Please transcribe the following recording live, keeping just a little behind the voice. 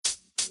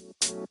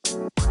How's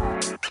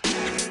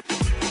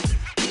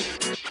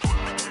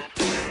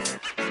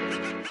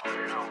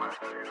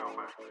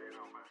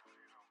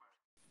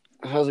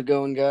it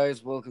going,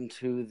 guys? Welcome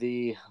to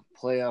the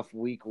playoff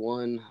week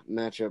 1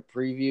 matchup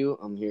preview.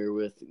 I'm here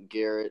with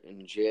Garrett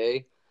and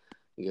Jay.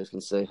 You guys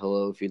can say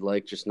hello if you'd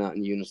like, just not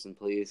in unison,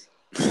 please.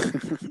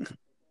 That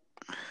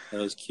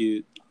was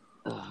cute.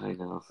 I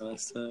know.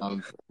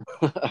 All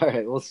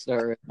right, we'll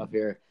start right off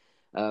here.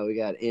 We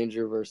got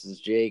Andrew versus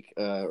Jake,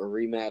 a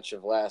rematch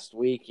of last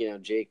week.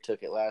 Jake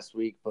took it last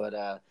week,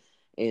 but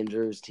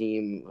Andrew's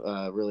team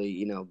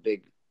really,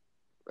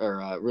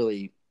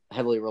 really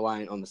heavily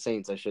reliant on the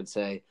Saints, I should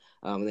say.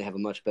 And they have a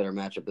much better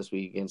matchup this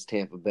week against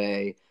Tampa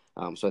Bay.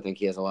 So I think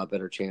he has a lot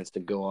better chance to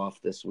go off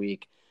this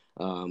week.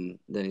 Then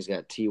he's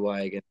got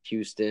T.Y. against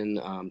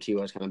Houston.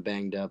 T.Y.'s kind of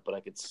banged up, but I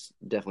could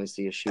definitely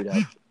see a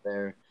shootout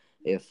there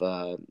if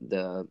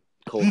the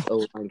Colts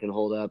O-line can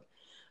hold up.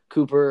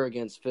 Cooper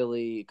against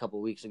Philly a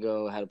couple weeks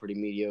ago had a pretty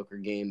mediocre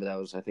game, but that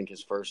was, I think,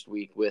 his first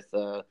week with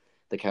the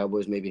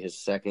Cowboys, maybe his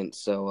second.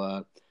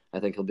 So I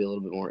think he'll be a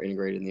little bit more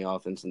integrated in the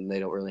offense, and they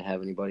don't really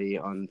have anybody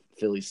on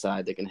Philly's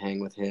side that can hang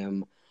with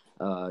him.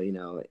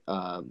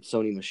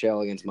 Sony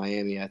Michel against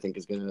Miami, I think,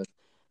 is going to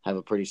have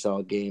a pretty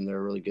solid game. They're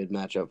a really good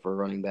matchup for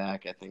running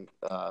back. I think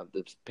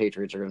the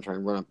Patriots are going to try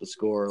and run up the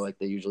score like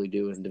they usually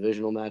do in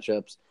divisional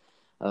matchups.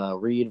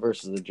 Reed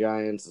versus the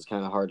Giants is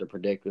kind of hard to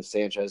predict with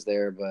Sanchez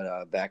there,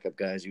 but backup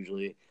guys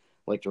usually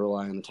like to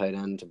rely on the tight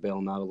end to bail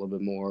them out a little bit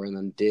more. And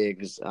then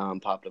Diggs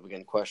popped up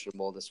again,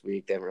 questionable this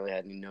week. They haven't really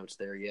had any notes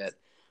there yet,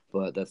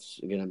 but that's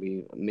going to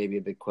be maybe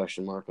a big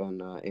question mark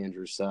on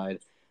Andrew's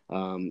side.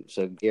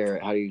 So,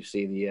 Garrett, how do you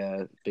see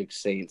the big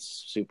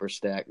Saints super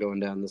stack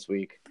going down this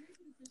week?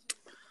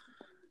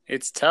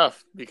 It's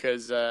tough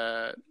because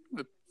the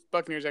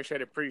Buccaneers actually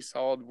had a pretty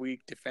solid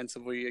week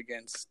defensively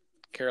against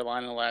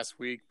Carolina last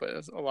week,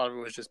 but a lot of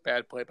it was just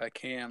bad play by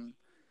Cam.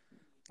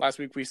 Last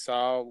week we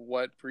saw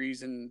what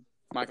Breeze and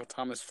Michael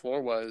Thomas' floor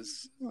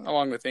was,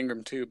 along with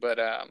Ingram too, but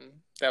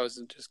that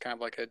was just kind of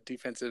like a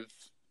defensive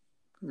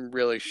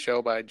really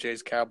show by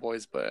Jay's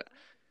Cowboys, but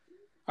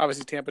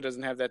obviously Tampa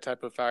doesn't have that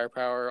type of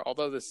firepower,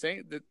 although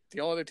the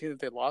only other team that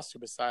they lost to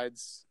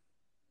besides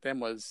them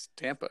was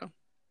Tampa.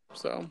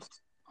 So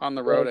on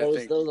the road, I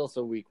think. That was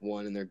also week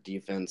 1, and their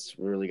defense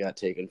really got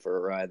taken for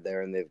a ride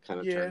there, and they've kind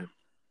of turned.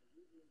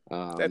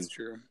 That's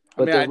true.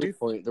 But their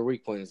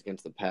weak point is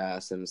against the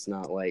pass, and it's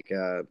not like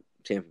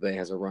Tampa Bay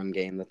has a run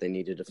game that they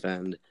need to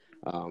defend.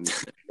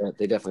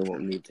 They definitely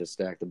won't need to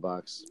stack the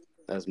box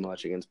as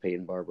much against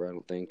Peyton Barber, I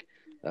don't think.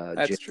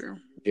 That's true.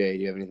 Jay,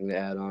 do you have anything to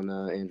add on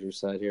Andrew's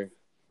side here?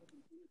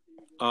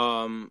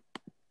 Well,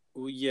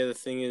 yeah, the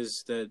thing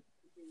is that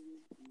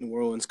New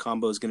Orleans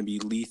combo is going to be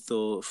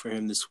lethal for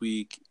him this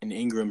week, and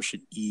Ingram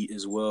should eat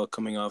as well,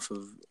 coming off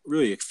of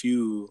really a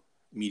few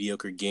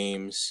mediocre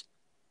games.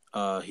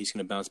 He's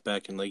going to bounce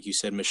back, and like you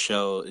said,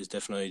 Michel is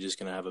definitely just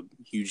going to have a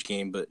huge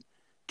game, but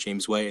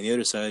James White on the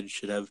other side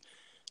should have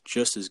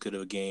just as good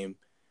of a game.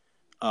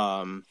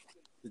 The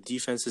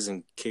defenses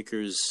and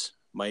kickers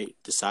might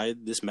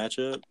decide this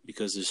matchup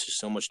because there's just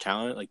so much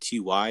talent. Like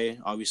T.Y.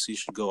 obviously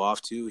should go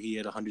off too. He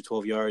had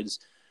 112 yards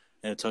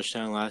and a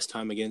touchdown last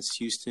time against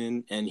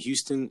Houston, and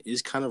Houston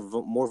is kind of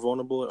more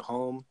vulnerable at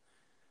home.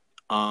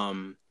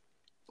 But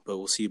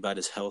we'll see about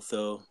his health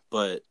though.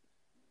 But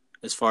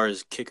as far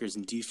as kickers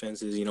and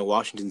defenses,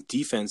 Washington's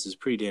defense is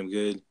pretty damn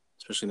good,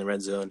 especially in the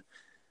red zone.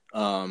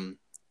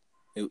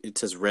 It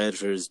says red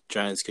for his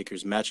Giants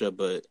kickers matchup,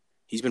 but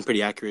he's been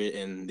pretty accurate,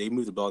 and they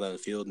move the ball down the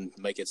field and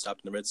might get stopped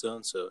in the red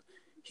zone, so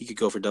he could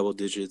go for double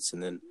digits.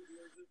 And then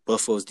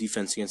Buffalo's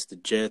defense against the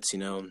Jets,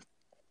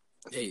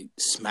 they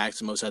smacked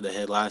them upside the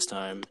head last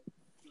time,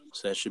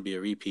 so that should be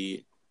a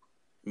repeat.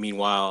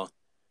 Meanwhile,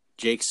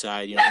 Jake's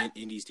side,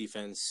 Indy's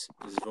defense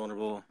is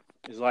vulnerable,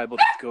 is liable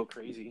to go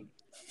crazy.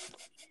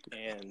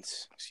 And,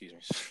 excuse me.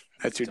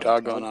 That's your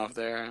dog going off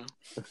there.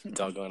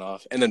 Dog going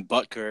off. And then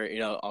Butker,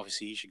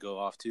 obviously he should go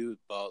off too.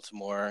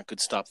 Baltimore could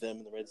stop them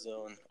in the red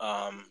zone.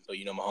 But,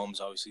 Mahomes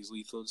obviously is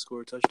lethal to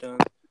score a touchdown.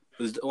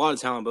 There's a lot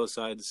of talent on both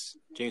sides.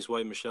 James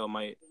White and Michel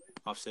might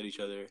offset each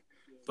other.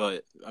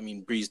 But,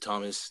 Breeze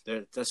Thomas,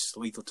 that's a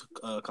lethal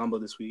combo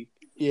this week.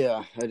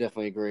 Yeah, I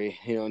definitely agree.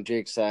 On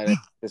Jake's side,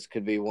 this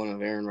could be one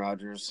of Aaron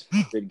Rodgers'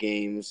 good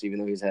games, even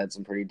though he's had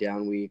some pretty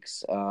down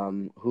weeks.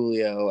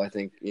 Julio, I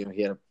think, he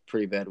had a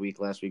pretty bad week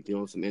last week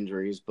dealing with some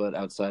injuries, but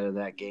outside of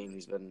that game,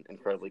 he's been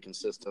incredibly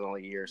consistent all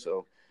year,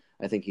 so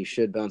I think he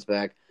should bounce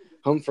back.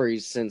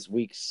 Humphreys, since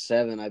week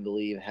 7, I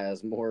believe,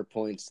 has more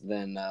points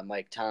than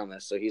Mike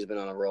Thomas, so he's been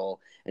on a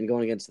roll. And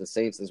going against the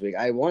Saints this week,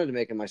 I wanted to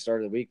make him my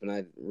start of the week, but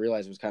I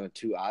realized it was kind of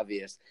too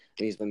obvious.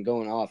 And he's been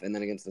going off. And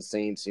then against the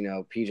Saints,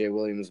 P.J.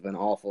 Williams has been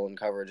awful in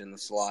coverage in the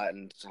slot,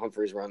 and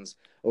Humphreys runs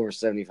over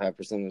 75%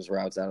 of his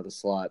routes out of the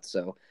slot.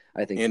 So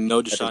I think, and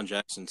no Deshaun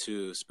Jackson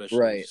too,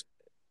 especially.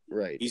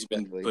 Right. He's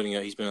been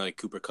he's been like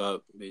Cooper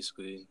Kupp,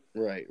 basically.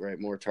 Right.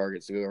 More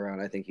targets to go around.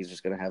 I think he's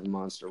just going to have a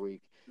monster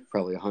week.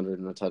 Probably 100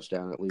 and a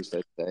touchdown at least,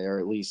 I'd say, or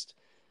at least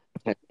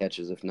 10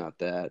 catches, if not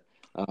that.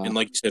 And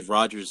like you said,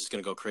 Rodgers is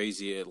going to go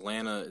crazy.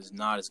 Atlanta is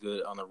not as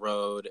good on the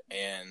road,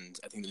 and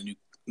I think the new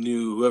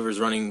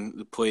whoever's running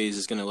the plays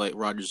is going to let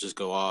Rodgers just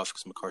go off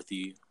because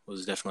McCarthy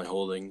was definitely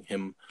holding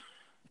him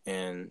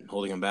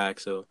back.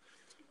 So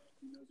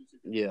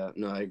Yeah,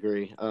 no, I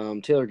agree.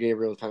 Taylor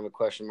Gabriel is kind of a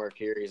question mark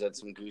here. He's had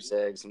some goose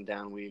eggs, some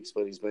down weeks,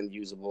 but he's been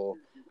usable.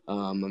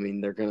 I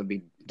mean, they're going to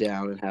be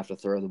down and have to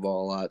throw the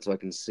ball a lot, so I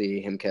can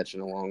see him catching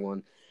a long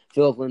one.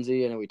 Philip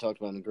Lindsay, I know we talked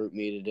about in the group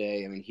me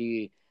today. I mean,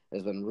 he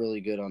has been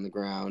really good on the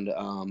ground.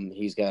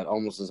 He's got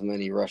almost as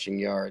many rushing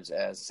yards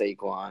as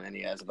Saquon, and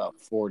he has about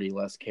 40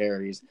 less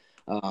carries.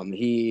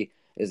 He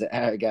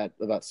got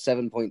about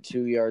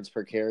 7.2 yards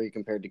per carry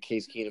compared to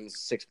Case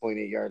Keenum's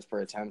 6.8 yards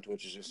per attempt,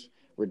 which is just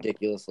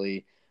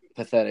ridiculously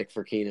pathetic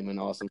for Keenum and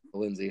awesome for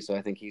Lindsay. So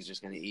I think he's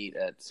just going to eat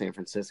at San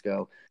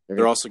Francisco.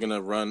 They're also going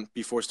to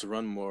be forced to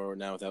run more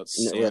now without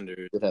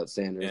Sanders. Without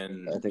Sanders.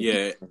 And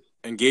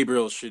and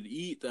Gabriel should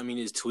eat. I mean,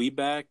 is Talib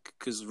back?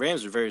 Because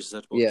Rams are very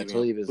susceptible. Yeah,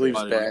 Talib's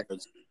back.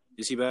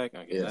 Is he back?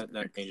 Okay, yeah.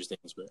 that changes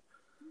things. But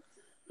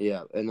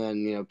yeah, and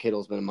then,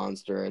 Kittle's been a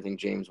monster. I think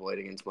James White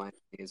against Miami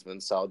has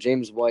been solid.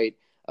 James White,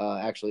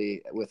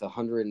 actually, with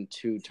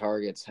 102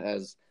 targets,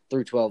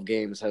 through 12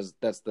 games,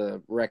 that's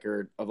the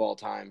record of all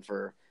time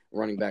for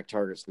running back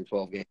targets through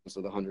 12 games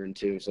with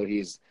 102. So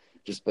he's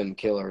just been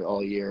killer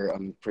all year.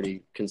 I'm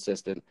pretty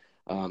consistent.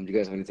 Do you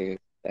guys have anything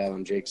to add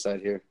on Jake's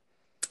side here?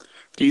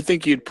 Do you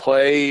think you'd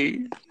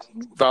play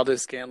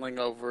Valdez-Scantling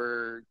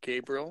over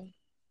Gabriel?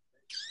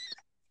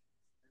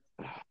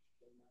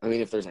 I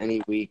mean, if there's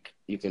any week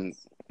you can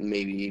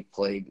maybe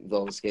play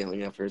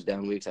Valdez-Scantling after his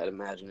down weeks, I'd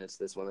imagine it's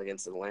this one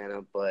against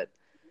Atlanta, but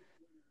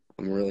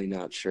I'm really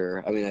not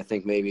sure. I mean, I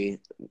think maybe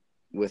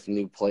with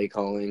new play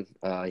calling,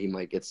 he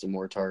might get some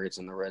more targets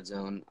in the red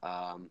zone.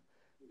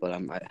 But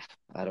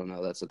I don't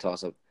know. That's a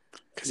toss-up.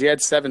 Because he had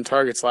 7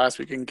 targets last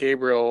week, and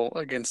Gabriel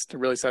against the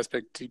really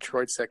suspect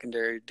Detroit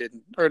secondary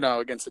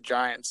against the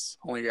Giants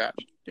only got,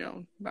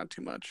 not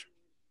too much.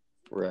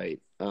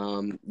 Right.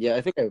 Yeah,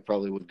 I think I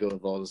probably would go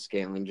with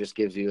Valdez-Scantling. Just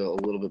gives you a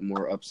little bit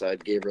more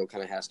upside. Gabriel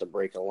kind of has to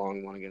break a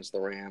long one against the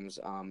Rams,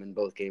 and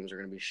both games are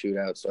going to be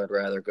shootouts, so I'd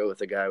rather go with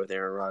the guy with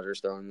Aaron Rodgers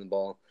throwing the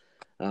ball.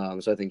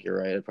 So I think you're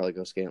right. I'd probably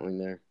go Scantling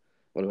there.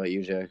 What about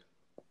you, Jay?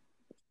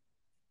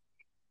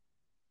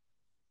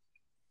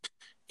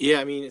 yeah,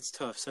 I mean, it's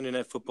tough. Sunday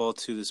Night Football,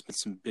 too, there's been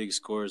some big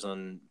scores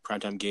on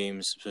primetime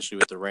games, especially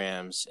with the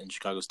Rams, and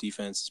Chicago's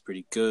defense is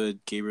pretty good.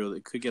 Gabriel,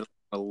 it could get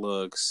a lot of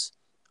looks.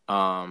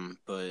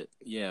 But,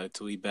 yeah,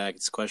 to lead back,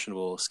 it's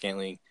questionable.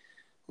 Scantling,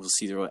 we'll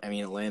see.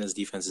 Atlanta's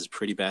defense is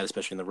pretty bad,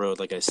 especially on the road,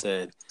 like I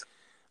said.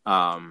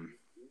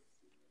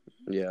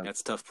 Yeah. That's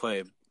a tough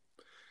play.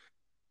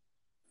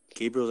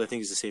 Gabriel, I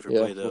think, is a safer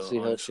play, though. We'll see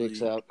how it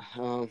shakes out.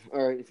 All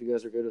right, if you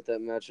guys are good with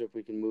that matchup,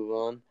 we can move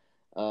on.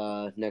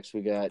 Next,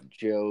 we got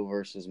Joe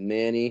versus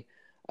Manny.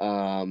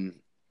 On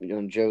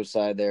Joe's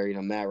side there,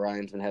 Matt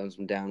Ryan's been having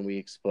some down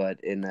weeks,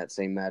 but in that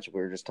same matchup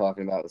we were just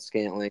talking about with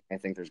Scantling, I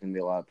think there's going to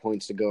be a lot of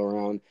points to go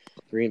around.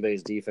 Green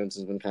Bay's defense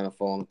has been kind of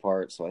falling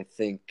apart, so I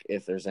think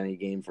if there's any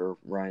game for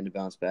Ryan to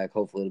bounce back,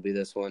 hopefully it'll be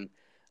this one.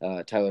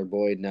 Tyler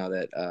Boyd, now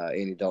that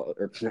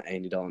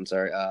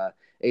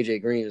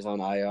AJ Green is on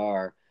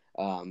IR,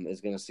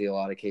 is going to see a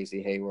lot of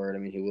Casey Hayward. I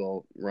mean, he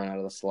will run out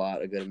of the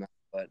slot a good amount,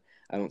 but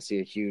I don't see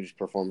a huge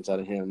performance out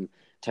of him.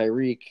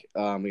 Tyreek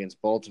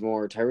against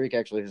Baltimore. Tyreek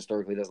actually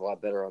historically does a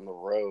lot better on the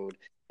road,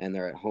 and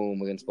they're at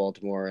home against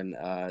Baltimore. And,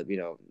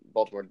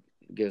 Baltimore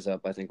gives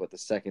up, I think, the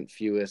second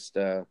fewest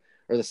or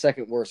the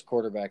second worst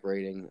quarterback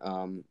rating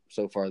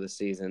so far this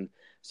season.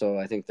 So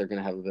I think they're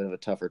going to have a bit of a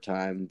tougher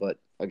time. But,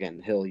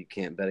 again, Hill, you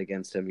can't bet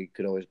against him. You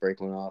could always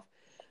break one off.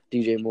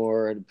 DJ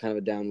Moore had kind of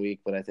a down week,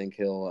 but I think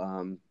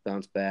he'll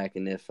bounce back.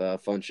 And if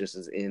Funchess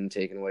is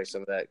taking away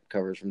some of that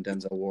coverage from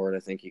Denzel Ward, I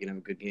think he can have a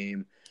good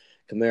game.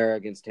 Kamara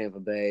against Tampa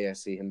Bay, I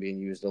see him being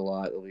used a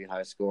lot. It'll be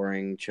high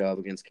scoring. Chubb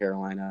against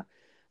Carolina.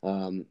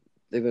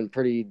 They've been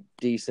pretty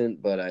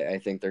decent, but I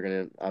think they're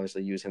going to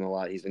obviously use him a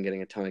lot. He's been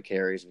getting a ton of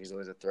carries, and he's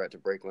always a threat to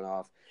break one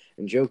off.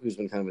 And Njoku's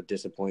been kind of a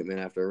disappointment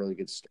after a really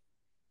good start.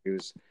 He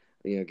was,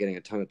 getting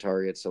a ton of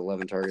targets,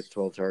 11 targets,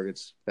 12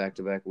 targets,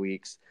 back-to-back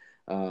weeks.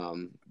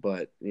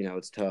 But,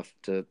 it's tough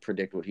to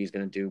predict what he's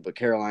going to do. But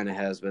Carolina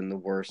has been the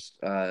worst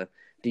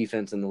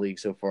defense in the league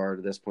so far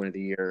to this point of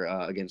the year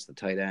against the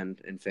tight end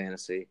in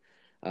fantasy.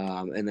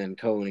 And then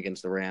Cohen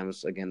against the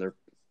Rams. Again, their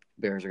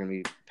Bears are going to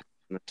be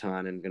passing a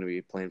ton and going to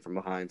be playing from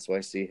behind. So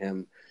I see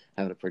him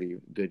having a pretty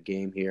good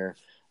game here.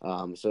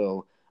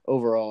 So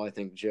overall, I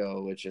think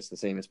Joe, it's just the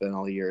same it's been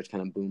all year. It's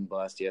kind of boom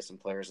bust. He has some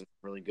players in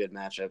really good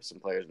matchups, some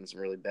players in some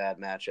really bad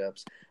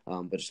matchups,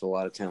 but just a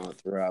lot of talent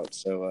throughout.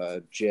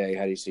 So, Jay,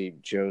 how do you see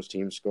Joe's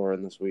team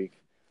scoring this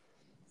week?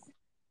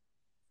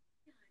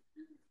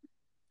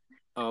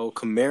 Oh,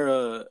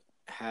 Kamara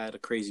had a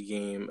crazy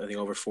game. I think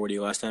over 40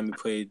 last time he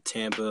played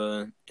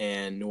Tampa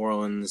and New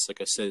Orleans. Like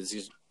I said,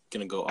 he's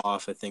going to go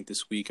off, I think,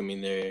 this week. I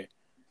mean, they're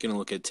going to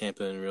look at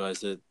Tampa and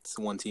realize that it's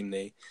the one team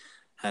they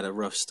had a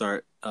rough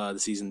start the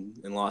season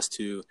and lost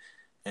to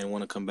and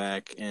want to come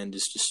back and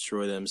just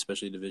destroy them,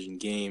 especially a division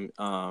game.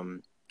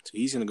 So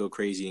he's going to go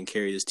crazy and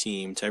carry this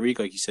team. Tyreek,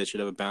 like you said, should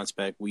have a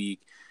bounce-back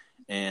week.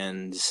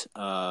 And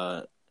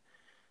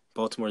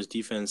Baltimore's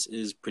defense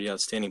is pretty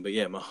outstanding. But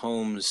yeah,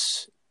 Mahomes,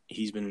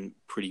 he's been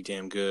pretty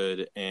damn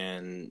good,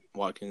 and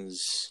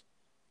Watkins,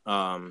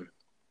 I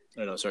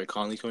don't know, sorry,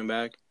 Conley's coming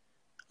back.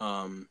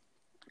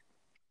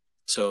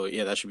 So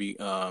yeah, that should be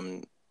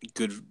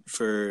good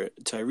for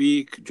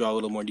Tyreek, draw a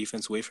little more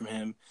defense away from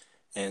him,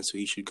 and so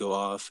he should go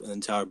off. And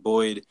then Tyler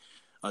Boyd,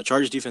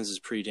 Chargers defense is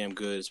pretty damn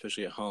good,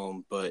 especially at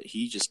home, but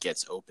he just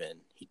gets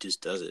open. He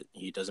just does it.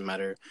 He doesn't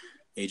matter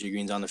AJ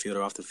Green's on the field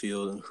or off the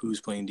field,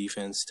 who's playing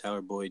defense.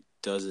 Tyler Boyd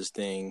does his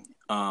thing.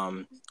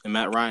 And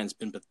Matt Ryan's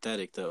been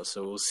pathetic, though,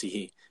 so we'll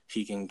see if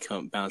he can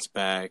bounce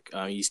back.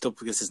 He still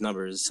gets his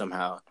numbers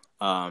somehow.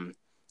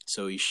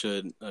 So he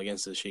should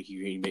against the shaky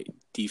Green Bay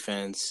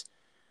defense.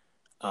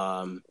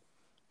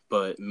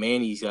 But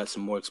Manny's got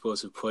some more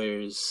explosive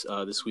players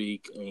this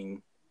week. I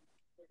mean,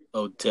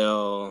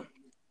 Odell,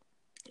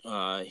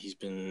 he's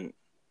been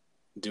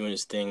doing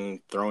his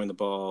thing, throwing the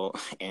ball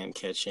and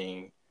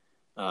catching.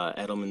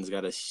 Edelman's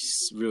got a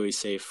really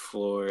safe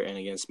floor, and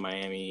against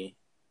Miami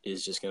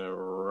is just going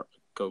to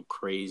go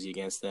crazy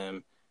against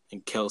them.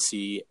 And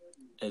Kelsey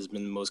has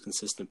been the most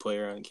consistent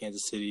player on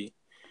Kansas City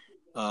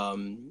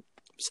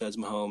besides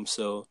Mahomes.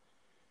 So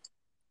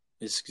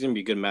it's going to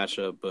be a good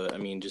matchup, but, I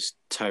mean, just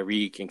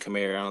Tyreek and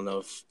Kamara, I don't know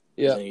if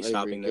there's any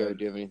stopping there.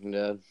 Do you have anything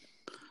to add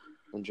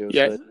on Joe's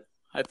Yeah, side?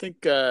 I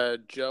think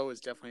Joe has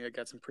definitely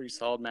got some pretty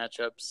solid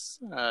matchups.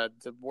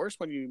 The worst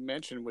one you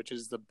mentioned, which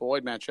is the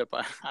Boyd matchup,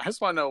 I just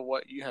want to know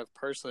what you have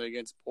personally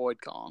against Boyd,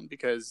 Colin,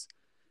 because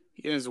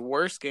in his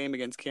worst game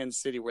against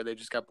Kansas City where they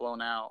just got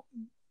blown out,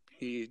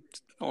 he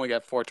only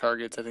got 4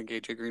 targets. I think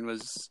AJ Green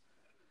was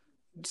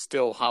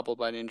still hobbled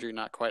by an injury,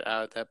 not quite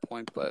out at that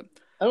point, but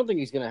I don't think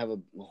he's going to have a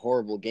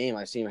horrible game.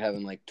 I see him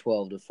having like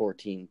 12 to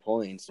 14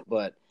 points,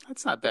 but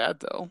that's not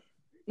bad, though.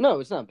 No,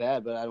 it's not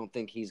bad, but I don't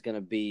think he's going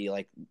to be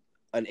like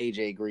an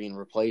AJ Green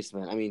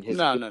replacement. I mean, his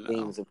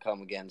games have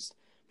come against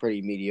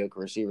pretty mediocre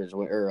receivers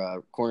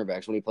or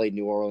cornerbacks. When he played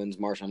New Orleans,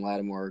 Marshawn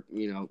Lattimore,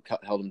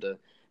 held him to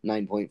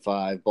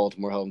 9.5.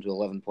 Baltimore held him to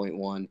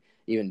 11.1.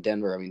 Even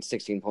Denver, I mean,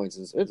 16 points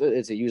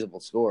it's a usable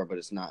score, but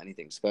it's not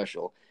anything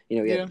special. He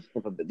had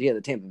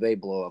the Tampa Bay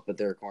blow up, but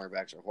their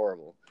cornerbacks are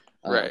horrible.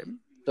 Right.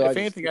 So if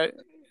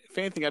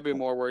anything, I'd be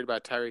more worried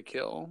about Tyreek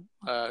Hill,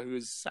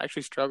 who's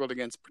actually struggled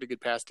against pretty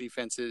good pass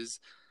defenses.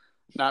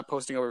 Not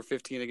posting over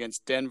 15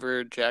 against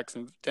Denver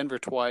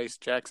twice,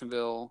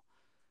 Jacksonville,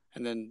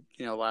 and then,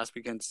 last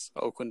week against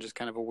Oakland, just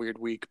kind of a weird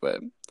week.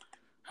 But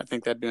I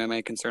think that'd be my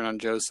main concern on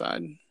Joe's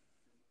side.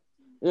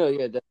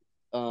 Yeah.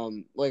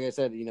 Like I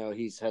said,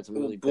 he's had some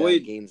really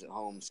bad games at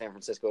home. San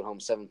Francisco at home,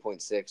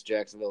 7.6,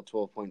 Jacksonville,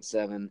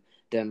 12.7,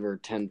 Denver,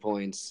 10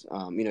 points.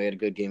 He had a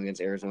good game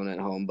against Arizona at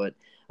home. But,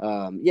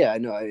 I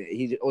know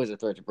he's always a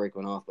threat to break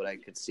one off, but I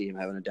could see him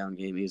having a down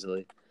game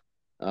easily.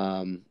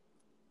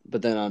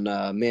 But then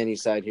on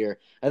Manny's side here,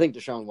 I think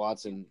Deshaun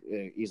Watson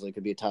easily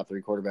could be a top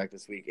 3 quarterback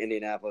this week.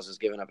 Indianapolis has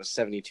given up a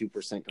 72%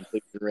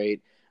 completion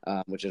rate,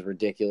 which is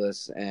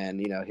ridiculous.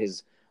 And,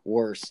 his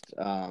worst,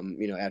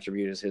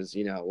 attribute is his,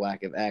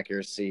 lack of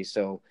accuracy.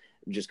 So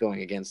just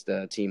going against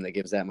a team that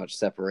gives that much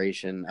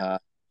separation,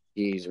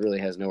 he really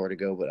has nowhere to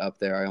go but up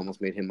there. I almost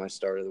made him my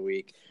start of the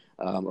week.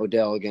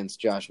 Odell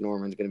against Josh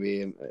Norman is going to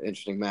be an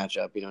interesting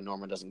matchup.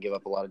 Norman doesn't give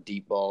up a lot of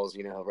deep balls.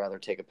 He'll rather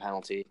take a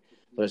penalty.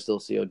 But I still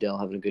see Odell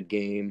having a good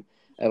game.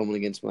 Edelman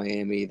against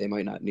Miami, they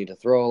might not need to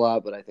throw a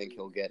lot, but I think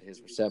he'll get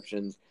his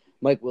receptions.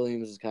 Mike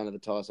Williams is kind of the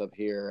toss-up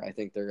here. I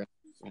think they're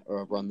going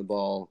to run the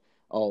ball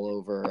all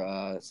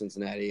over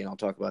Cincinnati, and I'll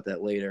talk about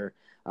that later.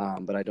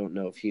 But I don't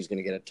know if he's going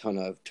to get a ton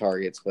of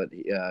targets, but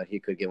he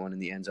could get one in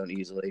the end zone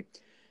easily.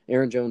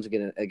 Aaron Jones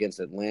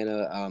against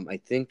Atlanta, I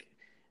think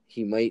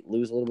he might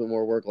lose a little bit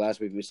more work. Last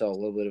week we saw a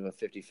little bit of a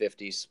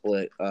 50-50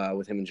 split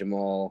with him and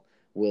Jamal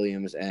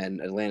Williams, and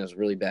Atlanta's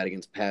really bad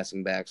against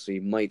passing backs, so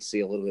you might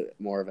see a little bit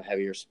more of a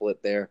heavier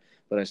split there.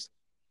 But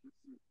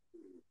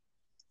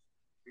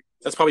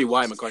that's probably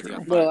why McCarthy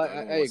got fired. Well, I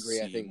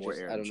agree. I think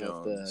I don't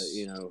know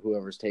if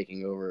whoever's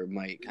taking over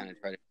might kind of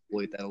try to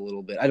exploit that a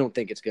little bit. I don't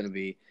think it's going to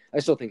be. I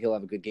still think he'll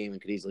have a good game and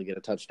could easily get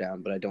a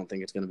touchdown, but I don't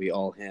think it's going to be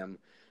all him.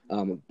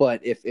 But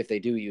if they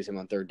do use him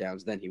on third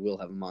downs, then he will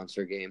have a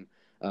monster game.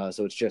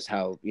 So it's just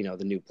how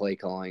the new play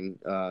calling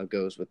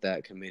goes with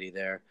that committee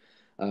there.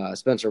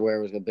 Spencer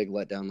Ware was a big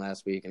letdown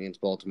last week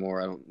against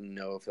Baltimore. I don't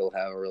know if he'll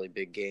have a really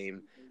big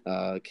game.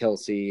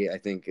 Kelsey, I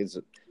think, is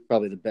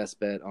probably the best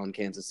bet on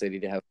Kansas City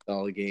to have a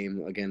solid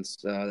game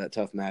against that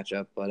tough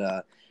matchup. But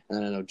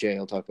and I know Jay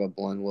will talk about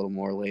Blount a little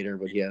more later,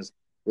 but he has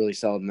really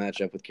solid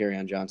matchup with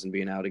Kerryon Johnson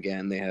being out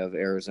again. They have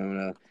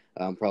Arizona.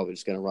 Probably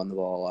just going to run the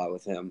ball a lot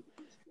with him.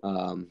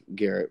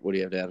 Garrett, what do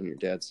you have to add on your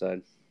dad's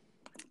side?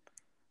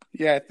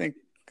 Yeah, I think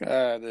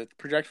the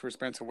projection for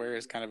Spencer Ware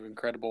is kind of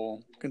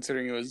incredible,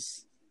 considering it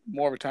was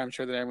more of a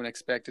timeshare than everyone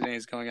expected, and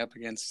he's going up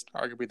against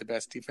arguably the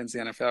best defense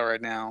in the NFL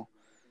right now.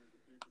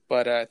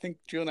 But I think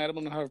Julian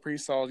Edelman will have a pretty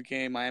solid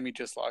game. Miami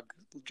just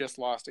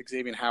lost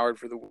Xavier Howard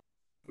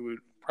who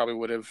probably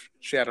would have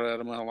shadowed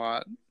Edelman a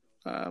lot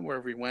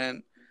wherever he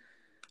went.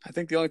 I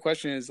think the only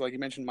question is, like you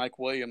mentioned, Mike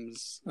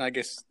Williams. And I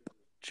guess,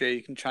 Jay,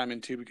 you can chime in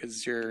too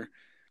because you're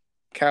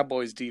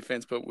Cowboys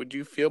defense, but would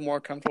you feel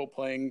more comfortable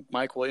playing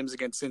Mike Williams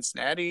against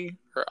Cincinnati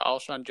or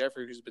Alshon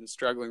Jeffrey, who's been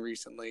struggling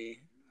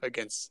recently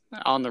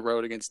on the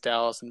road against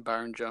Dallas and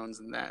Byron Jones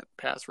in that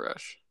pass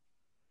rush?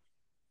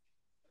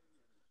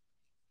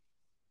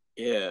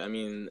 Yeah, I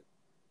mean,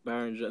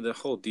 the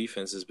whole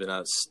defense has been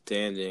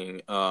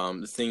outstanding.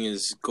 The thing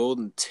is,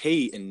 Golden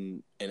Tate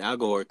and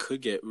Aguilar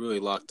could get really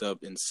locked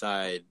up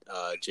inside.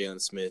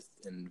 Jalen Smith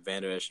and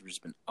Van Der Esch have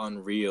just been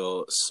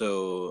unreal.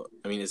 So,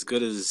 I mean, as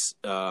good as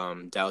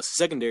Dallas'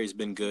 secondary has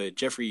been good,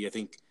 Jeffrey, I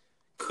think,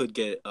 could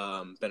get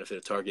benefit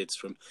of targets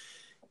from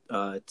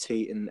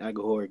Tate and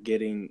Aguilar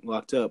getting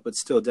locked up. But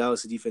still,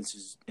 Dallas' defense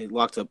is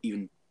locked up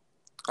even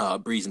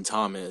Breeze and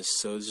Thomas.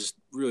 So there's just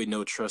really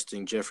no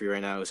trusting Jeffrey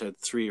right now. He's had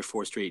 3 or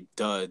 4 straight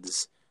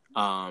duds.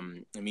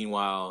 And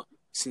meanwhile,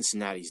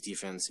 Cincinnati's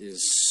defense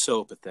is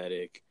so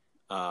pathetic,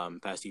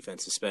 pass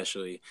defense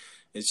especially.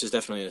 It's just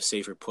definitely a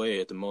safer play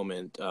at the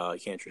moment. You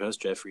can't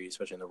trust Jeffrey,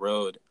 especially on the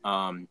road.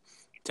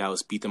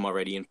 Dallas beat them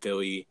already in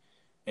Philly,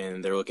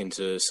 and they're looking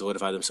to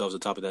solidify themselves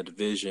at the top of that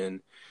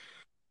division.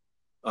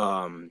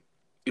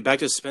 Back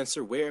to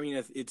Spencer Ware. I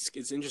mean,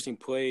 it's interesting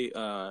play.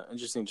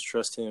 Interesting to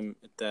trust him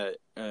at that.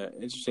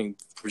 Interesting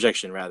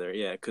projection, rather.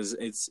 Yeah, because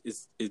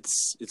it's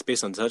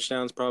based on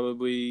touchdowns.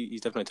 Probably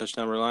he's definitely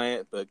touchdown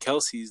reliant. But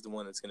Kelsey's the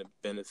one that's going to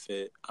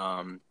benefit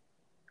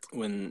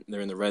when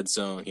they're in the red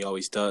zone. He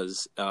always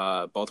does.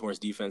 Baltimore's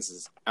defense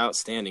is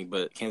outstanding,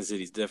 but Kansas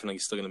City's definitely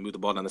still going to move the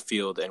ball down the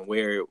field. And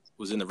Ware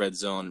was in the red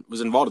zone,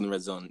 was involved in the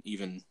red zone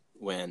even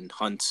when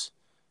Hunt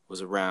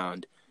was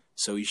around.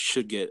 So he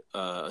should get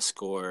a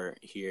score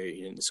here.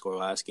 He didn't score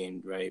last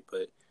game, right?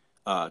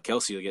 But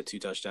Kelsey will get 2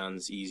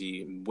 touchdowns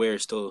easy. Where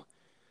still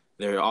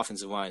their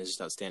offensive line is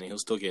just outstanding. He'll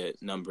still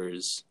get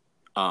numbers.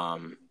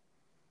 I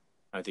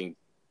think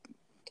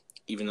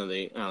even though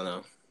they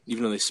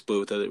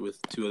split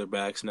with 2 other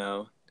backs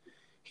now,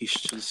 he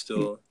should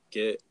still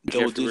get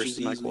double digits.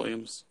 Mike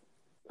Williams.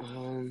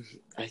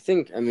 I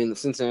think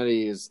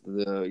Cincinnati is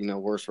the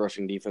worst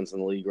rushing defense in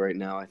the league right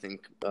now. I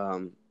think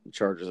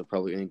Chargers are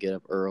probably going to get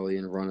up early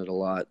and run it a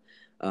lot.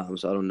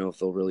 So I don't know if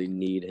they'll really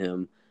need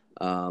him.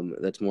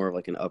 That's more of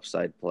like an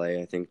upside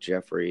play. I think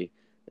Jeffrey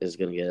is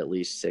going to get at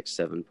least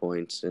 6-7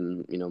 points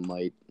and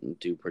might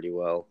do pretty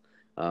well.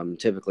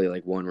 Typically,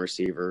 like one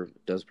receiver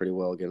does pretty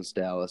well against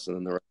Dallas, and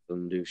then the rest of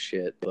them do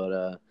shit.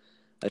 But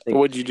I think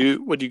would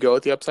you go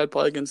with the upside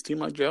play against a team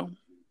like Joe?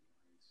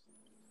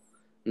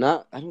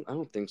 I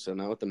don't think so.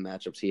 Not with the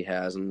matchups he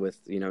has, and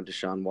with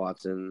Deshaun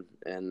Watson,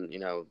 and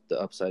the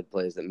upside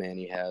plays that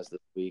Manny has this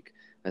week.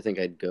 I think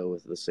I'd go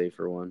with the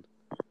safer one.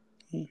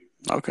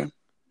 Okay,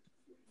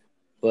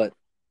 but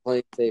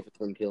playing safe is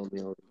going to kill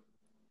me.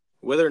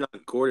 Whether or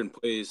not Gordon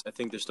plays, I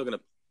think they're still going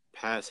to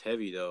pass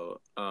heavy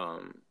though.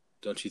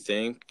 Don't you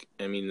think?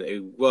 I mean, they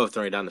will have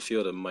thrown it down the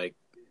field of Mike.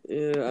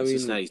 Yeah, I mean,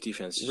 Cincinnati's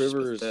defense is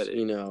Rivers, pathetic.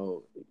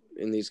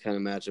 In these kind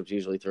of matchups,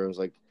 usually throws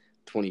like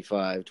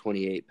 25,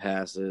 28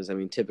 passes. I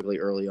mean, typically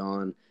early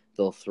on,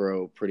 they'll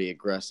throw pretty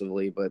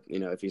aggressively, but,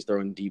 if he's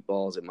throwing deep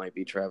balls, it might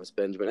be Travis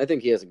Benjamin. I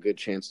think he has a good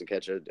chance to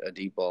catch a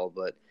deep ball,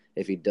 but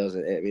if he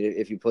doesn't, I mean,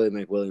 if you play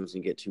Mike Williams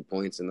and you get 2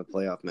 points in the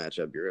playoff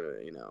matchup, you're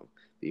going to,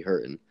 be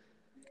hurting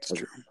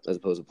as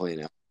opposed to playing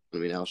Alshon. I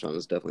mean, Alshon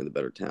is definitely the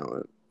better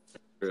talent.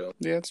 True.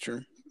 Yeah, it's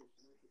true.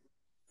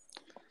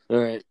 All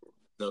right.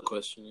 No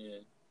question, yeah.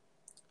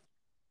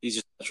 He's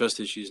just trust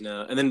issues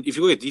now. And then if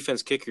you look at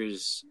defense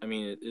kickers, I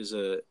mean, it's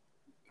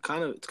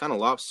kind of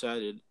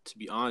lopsided, to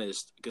be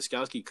honest.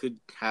 Gostkowski could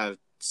have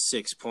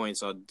 6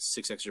 points on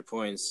 6 extra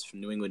points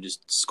from New England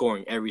just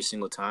scoring every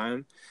single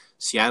time.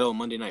 Seattle,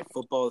 Monday Night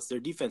Football, their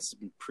defense has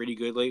been pretty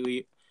good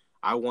lately.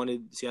 I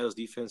wanted Seattle's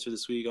defense for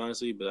this week,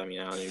 honestly, but I mean,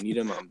 I don't even need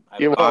them.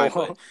 You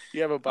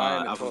have a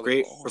buy. Off a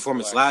great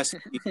performance last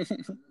week.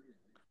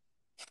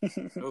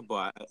 Oh,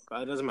 boy,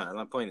 it doesn't matter. I'm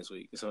not playing this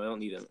week, so I don't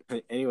need them.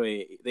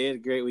 Anyway, they had a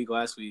great week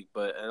last week,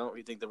 but I don't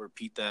really think they'll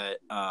repeat that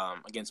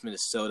against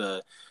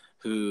Minnesota,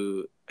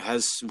 who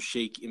has some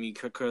shaky. I mean,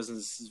 Kirk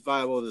Cousins is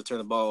viable to turn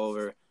the ball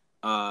over.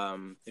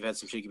 They've had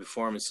some shaky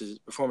performances,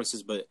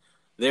 but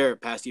their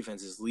pass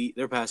offense is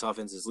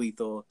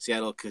lethal.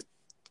 Seattle could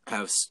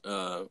have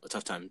a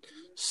tough time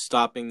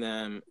stopping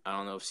them. I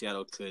don't know if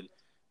Seattle could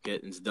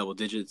get into double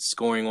digits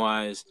scoring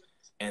wise.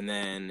 And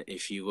then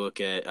if you look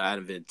at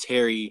Adam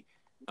Vinatieri,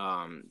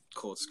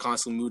 Colts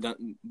constantly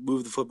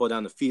move the football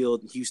down the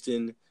field.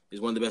 Houston is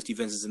one of the best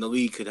defenses in the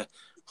league, could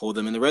hold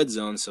them in the red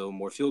zone, so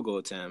more field goal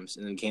attempts.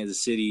 And then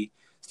Kansas City's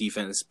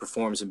defense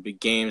performs in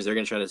big games. They're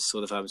going to try to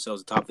solidify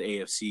themselves atop the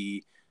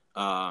AFC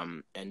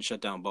and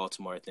shut down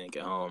Baltimore, I think,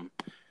 at home.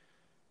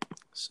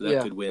 So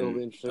that could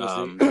win.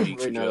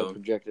 Right now, they're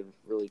projected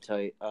really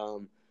tight.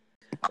 All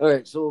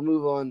right, so we'll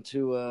move on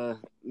to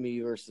me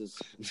versus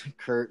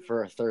Kurt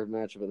for our third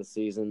matchup of the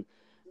season.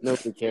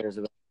 Nobody cares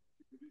about.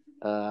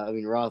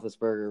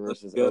 Roethlisberger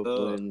versus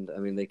Oakland. I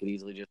mean, they could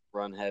easily just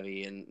run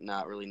heavy and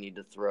not really need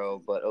to throw,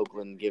 but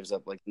Oakland gives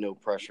up like no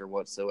pressure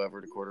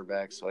whatsoever to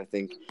quarterbacks. So I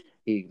think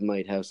he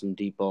might have some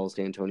deep balls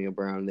to Antonio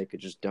Brown. They could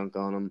just dunk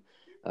on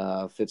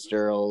him.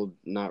 Fitzgerald,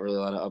 not really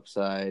a lot of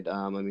upside.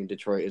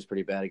 Detroit is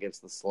pretty bad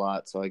against the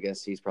slot, so I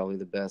guess he's probably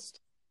the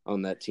best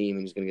on that team,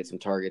 and he's going to get some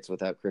targets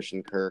without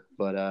Christian Kirk.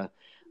 But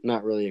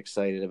not really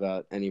excited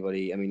about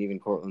anybody. I mean, even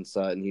Cortland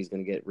Sutton, he's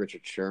going to get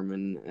Richard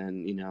Sherman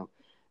and,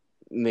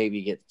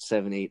 maybe get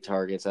 7-8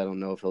 targets. I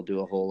don't know if he'll do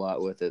a whole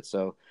lot with it.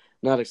 So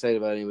not excited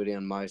about anybody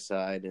on my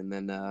side. And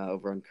then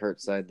over on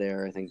Kurt's side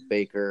there, I think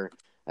Baker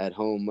at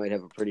home might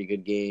have a pretty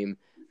good game.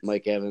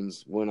 Mike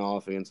Evans went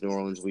off against New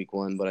Orleans week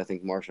 1, but I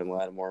think Marshawn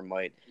Lattimore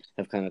might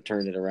have kind of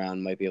turned it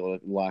around, might be able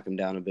to lock him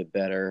down a bit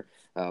better.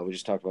 We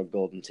just talked about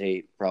Golden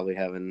Tate probably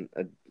having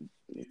a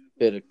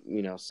bit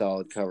of,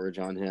 solid coverage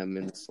on him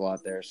in the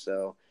slot there.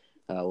 So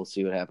we'll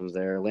see what happens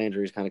there.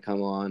 Landry's kind of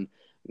come on.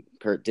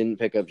 Kurt didn't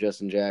pick up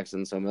Justin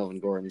Jackson, so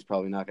Melvin Gordon's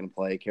probably not going to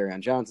play.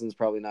 Kerryon Johnson's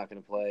probably not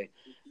going to play.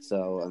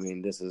 So, I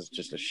mean, this is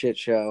just a shit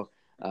show.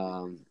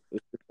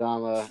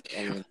 Uzama,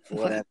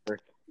 whatever.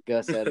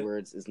 Gus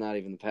Edwards is not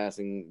even the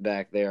passing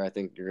back there. I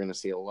think you're going to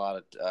see a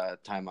lot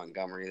of Ty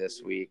Montgomery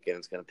this week, and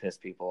it's going to piss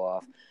people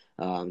off.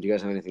 Do you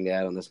guys have anything to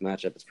add on this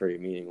matchup? It's pretty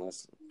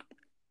meaningless.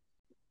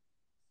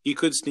 He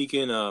could sneak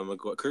in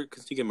Kurt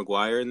could sneak in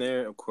McGuire in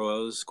there.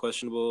 Crow's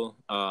questionable.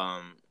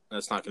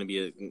 That's not going to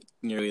be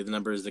nearly the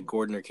numbers that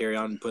Gordon or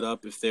Kerryon put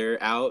up if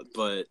they're out.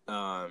 But,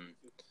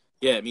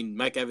 yeah, I mean,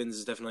 Mike Evans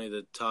is definitely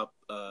the top,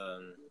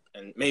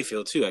 and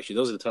Mayfield too, actually.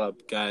 Those are the top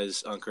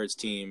guys on Kurt's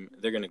team.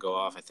 They're going to go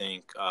off, I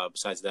think.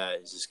 Besides that,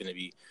 he's just going to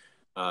be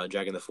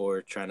dragging the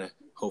floor, trying to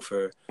hope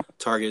for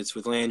targets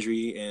with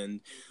Landry and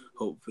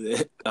hope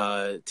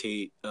that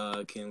Tate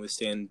can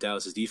withstand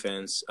Dallas's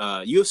defense.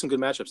 You have some good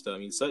matchups, though. I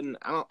mean, Sutton,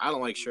 I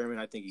don't like Sherman.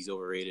 I think he's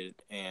overrated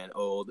and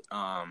old.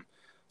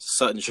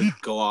 Sutton should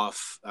go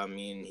off. I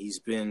mean, he's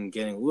been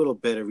getting a little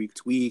better week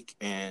to week,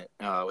 and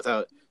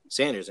without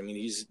Sanders, I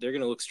mean, they're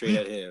going to look straight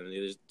at him.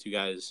 There's two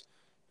guys,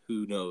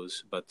 who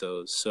knows about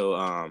those. So,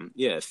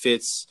 yeah,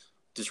 Fitz,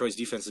 Detroit's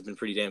defense has been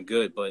pretty damn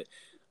good, but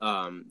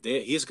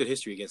he has a good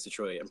history against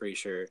Detroit, I'm pretty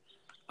sure,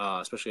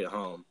 especially at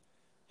home.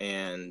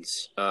 And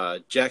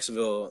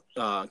Jacksonville,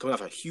 coming off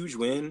a huge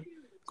win,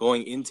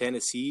 going in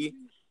Tennessee,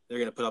 they're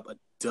going to put up a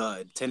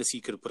dud.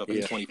 Tennessee could have put up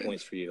 20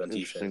 points for you on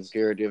defense.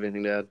 Garrett, do you have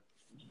anything to add?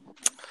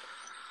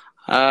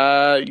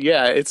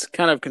 Yeah, it's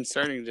kind of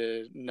concerning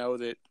to know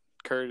that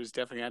Kurt is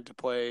definitely had to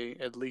play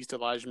at least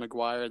Elijah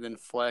McGuire, then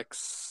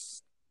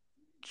flex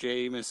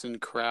Jamison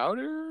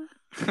Crowder.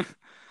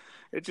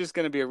 It's just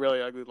going to be a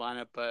really ugly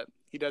lineup, but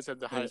he does have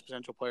the highest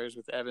potential players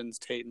with Evans,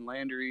 Tate, and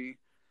Landry.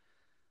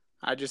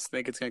 I just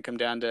think it's going to come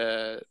down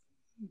to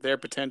their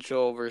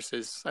potential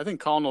versus – I think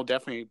Colin will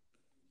definitely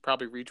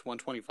probably reach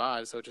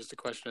 125, so it's just a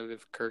question of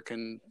if Kurt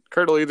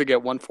will either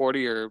get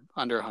 140 or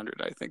under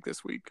 100, I think,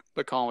 this week,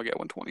 but Colin will get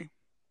 120.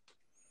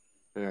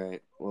 All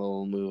right,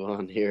 we'll move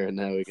on here, and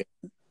now we get.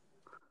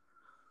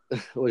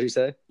 What did you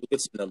say? You get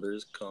some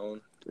numbers,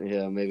 Colin.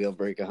 Yeah, maybe I'll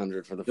break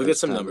 100 for the. You'll get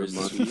some numbers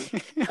this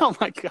week. Oh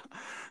my god!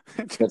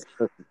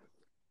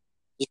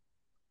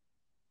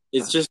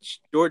 It's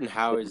just Jordan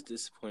Howard's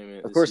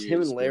disappointment. Of course,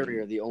 him and Larry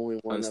are the only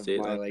one of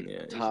my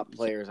top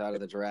players out of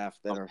the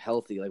draft that are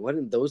healthy. Like, why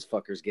didn't those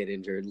fuckers get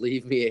injured?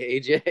 Leave me,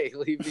 AJ.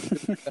 Leave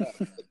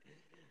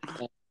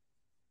me.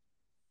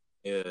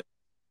 Yeah.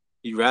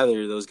 You'd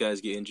rather those guys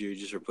get injured,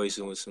 just replace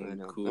them with some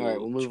cool. All right,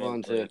 we'll move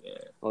on to,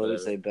 I would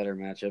say better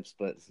matchups,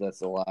 but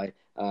that's a lie.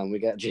 We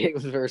got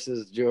James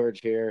versus George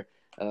here.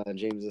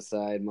 James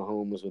aside,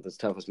 Mahomes with his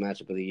toughest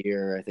matchup of the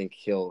year. I think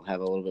he'll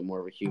have a little bit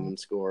more of a human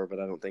score, but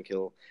I don't think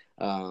he'll,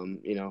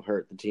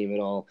 hurt the team at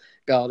all.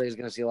 Galladay's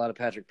going to see a lot of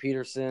Patrick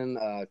Peterson.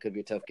 Could be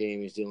a tough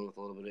game. He's dealing with a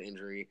little bit of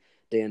injury.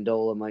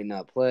 Dandola might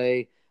not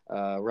play.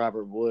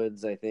 Robert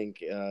Woods, I think,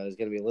 is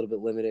going to be a little bit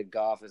limited.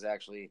 Goff has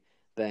actually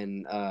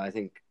been, I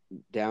think,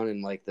 down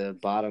in like the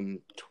bottom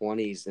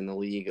 20s in the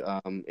league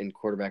in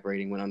quarterback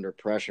rating when under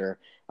pressure.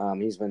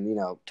 He's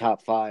been,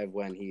 top 5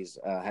 when he's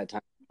had time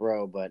to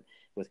throw, but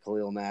with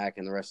Khalil Mack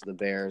and the rest of the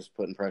Bears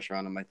putting pressure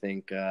on him, I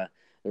think the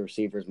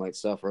receivers might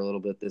suffer a little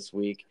bit this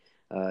week.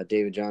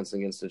 David Johnson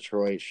against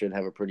Detroit should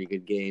have a pretty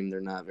good game. They're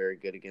not very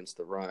good against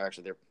the run.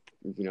 Actually,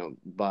 they're,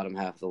 bottom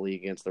half of the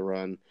league against the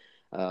run.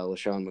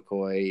 LaShawn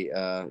McCoy,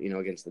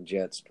 against the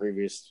Jets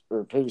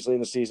previously in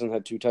the season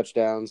had 2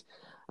 touchdowns.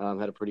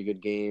 Had a pretty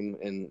good game,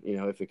 and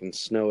if it can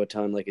snow a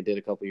ton like it did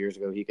a couple years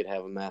ago, he could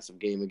have a massive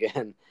game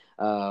again.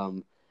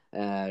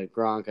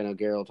 Gronk, I know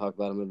Garrett will talk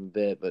about him in a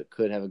bit, but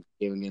could have a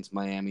game against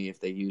Miami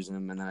if they use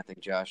him. And then I think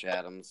Josh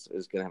Adams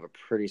is going to have a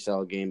pretty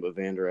solid game, but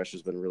Van Der Esch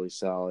has been really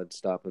solid,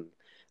 stopping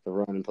the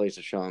run in place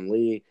of Sean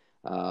Lee.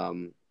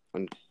 On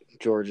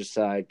Georgia's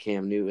side,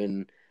 Cam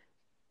Newton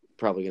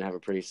probably going to have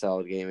a pretty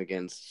solid game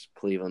against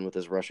Cleveland with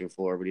his rushing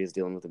floor, but he's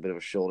dealing with a bit of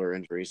a shoulder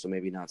injury, so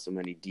maybe not so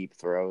many deep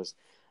throws.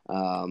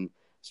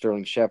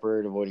 Sterling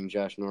Shepard, avoiding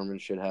Josh Norman,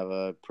 should have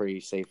a pretty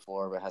safe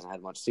floor, but hasn't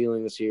had much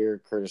ceiling this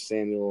year. Curtis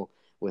Samuel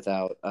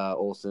without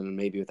Olsen and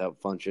maybe without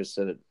Funchess,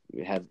 said it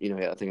had,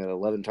 I think had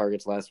 11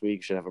 targets last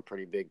week, should have a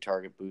pretty big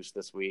target boost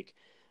this week.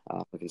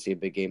 We can see a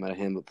big game out of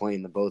him, but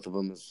playing the both of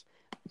them is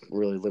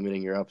really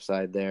limiting your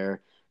upside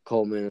there.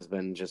 Coleman has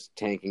been just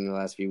tanking the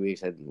last few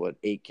weeks, had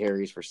 8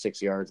 carries for 6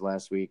 yards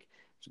last week.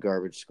 It's a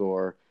garbage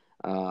score.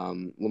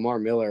 Lamar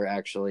Miller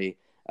actually,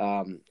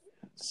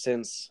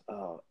 since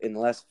in the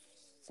last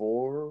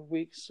 4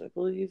 weeks, I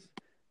believe.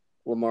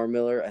 Lamar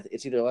Miller,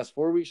 it's either the last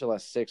 4 weeks or the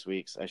last 6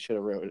 weeks. I should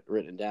have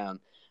written it down.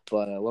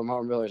 But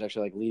Lamar Miller is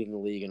actually like leading the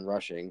league in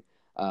rushing,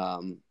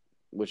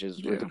 which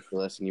is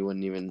ridiculous, and you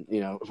wouldn't even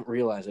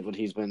realize it. But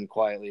he's been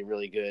quietly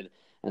really good,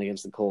 and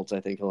against the Colts, I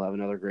think he'll have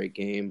another great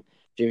game.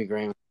 Jimmy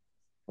Graham,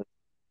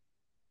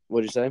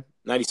 what'd you say?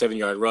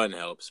 97-yard run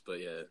helps, but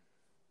yeah.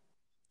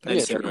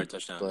 97-yard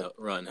touchdown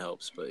run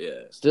helps, but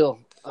yeah. Still,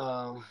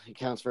 it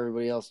counts for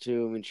everybody else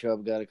too. I mean,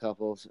 Chubb got a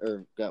couple,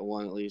 or got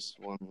one at least.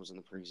 One was in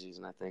the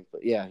preseason, I think.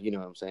 But yeah, you know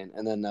what I'm saying.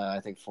 And then I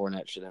think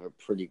Fournette should have a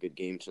pretty good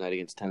game tonight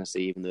against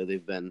Tennessee, even though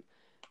they've been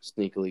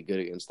sneakily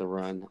good against the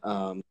run.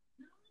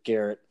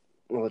 Garrett,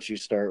 I'll let you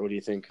start. What do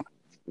you think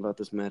about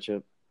this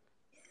matchup?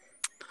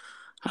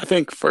 I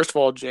think, first of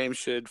all, James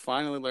should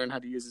finally learn how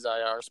to use his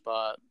IR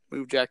spot,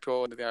 move Jack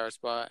Doyle into the IR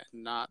spot,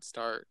 and not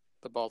start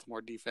the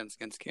Baltimore defense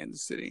against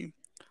Kansas City.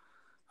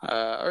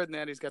 Other than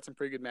that, he's got some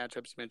pretty good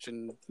matchups. You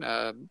mentioned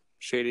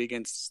Shady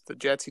against the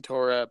Jets. He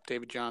tore up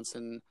David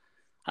Johnson.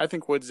 I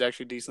think Woods is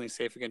actually decently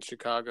safe against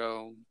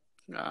Chicago.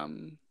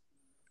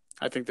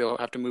 I think they'll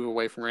have to move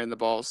away from running the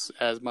balls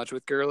as much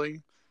with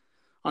Gurley.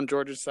 On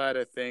Georgia's side,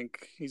 I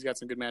think he's got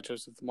some good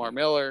matchups with Lamar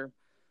Miller.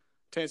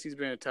 Tennessee's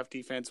been a tough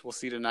defense. We'll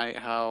see tonight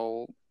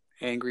how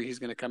angry he's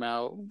going to come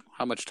out,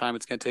 how much time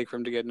it's going to take for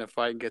him to get in a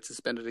fight and get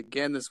suspended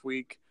again this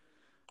week.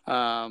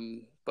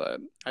 But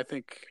I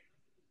think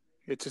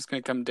it's just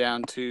going to come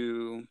down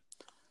to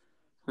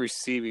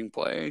receiving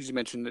play. As you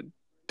mentioned,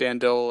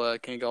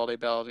 Dandola, Kenny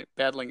Galladay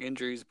battling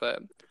injuries,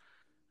 but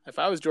if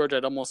I was Georgia,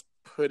 I'd almost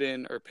put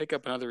in or pick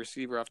up another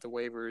receiver off the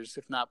waivers,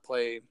 if not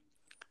play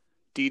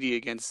Dede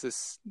against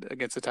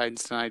the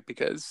Titans tonight,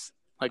 because,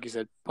 like you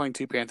said, playing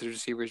two Panthers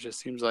receivers just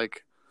seems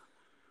like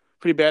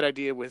a pretty bad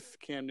idea with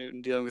Cam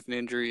Newton dealing with an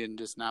injury and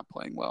just not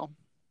playing well.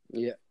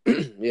 Yeah,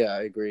 yeah,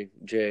 I agree.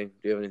 Jay, do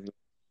you have anything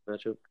on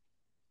the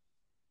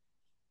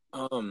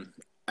matchup?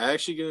 I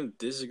actually going to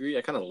disagree.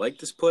 I kind of like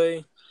this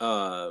play.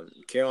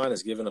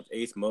 Carolina's given up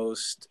 8th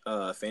most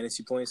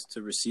fantasy points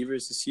to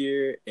receivers this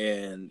year,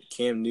 and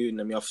Cam Newton,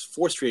 I mean, off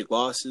 4 straight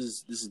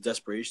losses, this is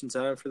desperation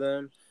time for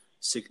them.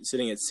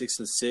 Sitting at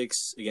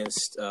 6-6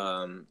 against,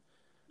 a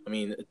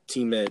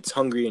team that's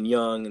hungry and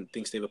young and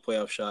thinks they have a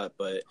playoff shot,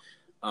 but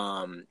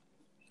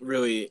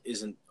really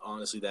isn't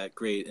honestly that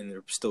great, and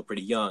they're still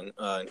pretty young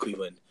in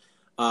Cleveland.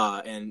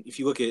 And if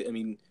you look at,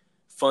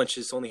 Funch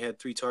has only had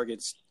 3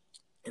 targets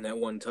in that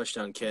 1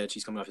 touchdown catch.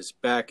 He's coming off his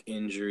back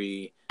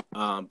injury.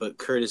 But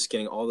Curtis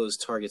getting all those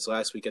targets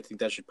last week, I think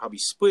that should probably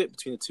split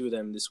between the two of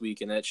them this week,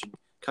 and that should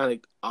kind of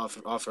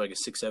offer like a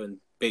 6-7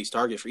 base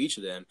target for each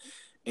of them.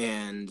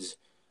 And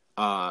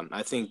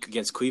I think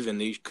against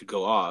Cleveland, they could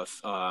go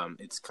off.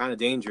 It's kind of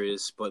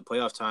dangerous, but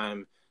playoff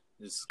time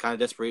is kind of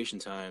desperation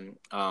time.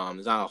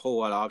 There's not a whole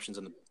lot of options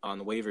on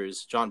the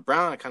waivers. John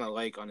Brown, I kind of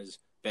like on his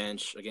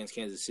bench against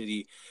Kansas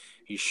City.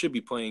 He should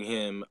be playing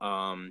him.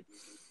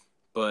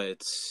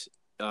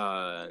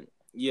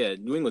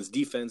 New England's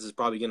defense is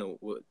probably going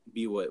to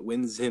be what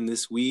wins him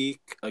this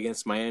week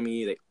against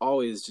Miami. They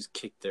always just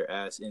kick their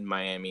ass in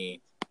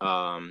Miami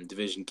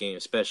division game,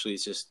 especially.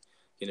 It's just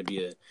going to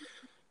be a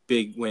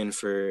big win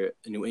for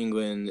New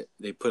England.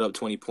 They put up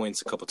 20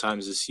 points a couple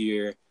times this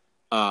year.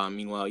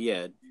 Meanwhile,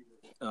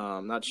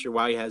 not sure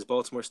why he has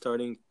Baltimore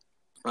starting.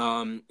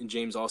 And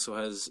James also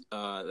has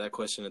that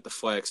question at the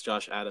flex.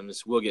 Josh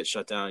Adams will get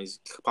shut down. He's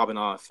popping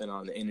off and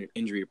on the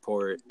injury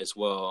report as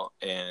well.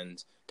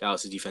 And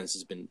Dallas' defense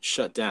has been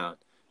shut down,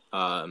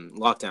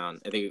 locked down.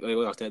 They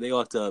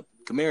locked up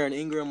Kamara and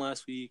Ingram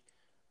last week.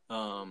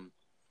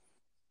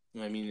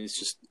 It's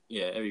just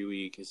every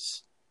week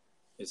it's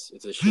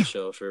a shit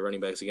show for running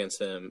backs against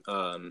them.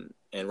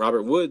 And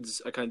Robert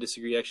Woods, I kind of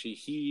disagree. Actually,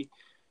 he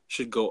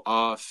should go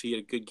off. He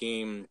had a good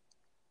game.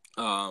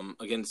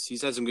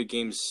 He's had some good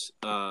games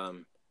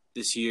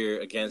this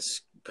year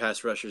against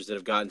pass rushers that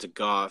have gotten to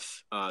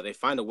Goff. They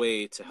find a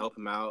way to help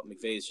him out.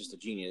 McVay is just a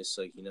genius,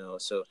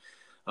 so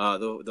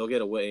they'll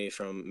get away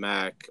from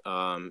Mac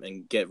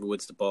and get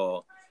Woods the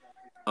ball.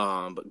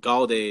 But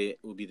Galladay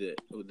will be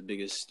the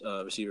biggest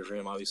receiver for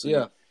him, obviously.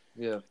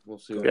 Yeah, we'll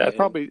see. Yeah, I'd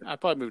probably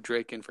move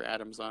Drake in for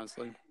Adams,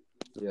 honestly.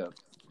 Yeah.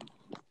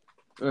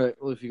 All right.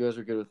 Well, if you guys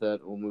are good with that,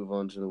 we'll move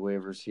on to the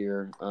waivers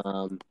here.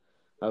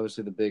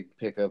 Obviously, the big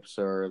pickups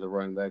are the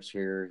running backs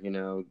here,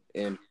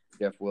 and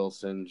Jeff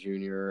Wilson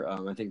Jr.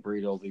 I think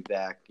Breida will be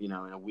back, in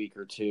a week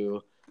or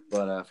two.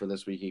 But for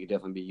this week, he could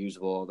definitely be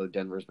usable, although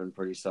Denver's been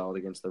pretty solid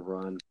against the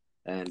run.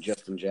 And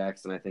Justin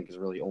Jackson, I think, is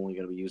really only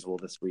going to be usable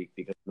this week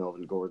because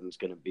Melvin Gordon's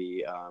going to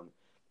be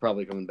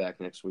probably coming back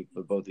next week.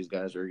 But both these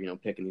guys are,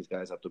 picking these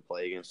guys up to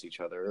play against each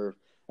other. Or,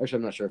 actually,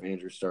 I'm not sure if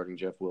Andrew's starting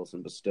Jeff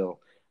Wilson, but still.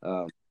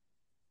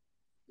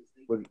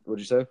 What'd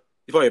you say?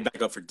 He's probably a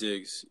backup for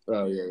Diggs.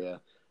 Oh, yeah.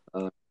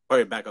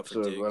 Probably a backup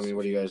for Diggs. What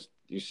do you guys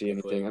 – do you see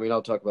anything?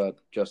 I'll talk about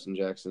Justin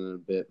Jackson in a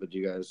bit, but do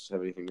you guys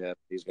have anything to add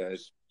to these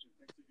guys?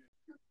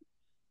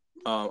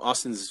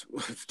 Austin's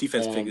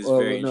defense pick is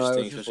very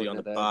interesting, especially on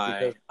the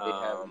bye. They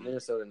have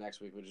Minnesota next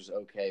week, which is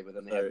okay, but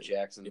then they have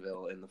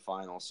Jacksonville in the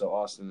final. So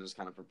Austin is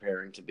kind of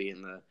preparing to be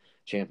in the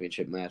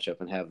championship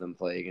matchup and have them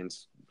play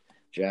against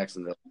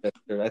Jacksonville.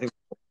 I think.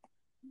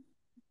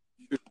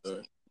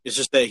 It's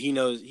just that he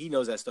knows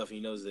that stuff. He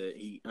knows that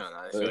I don't know.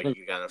 I feel I like think-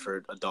 you got it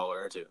for $1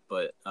 or $2,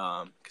 but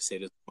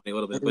Casado a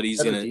little bit. But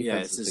he's gonna,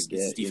 it's his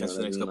defense for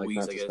the next couple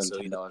weeks, I guess. So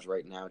So $10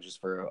 right now just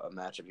for a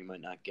matchup you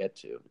might not get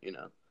to,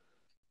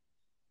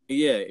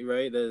 yeah,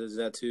 right. There's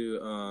that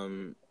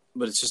too.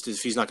 But it's just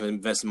if he's not going to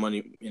invest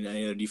money in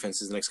any other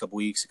defenses the next couple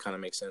weeks, it kind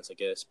of makes sense, I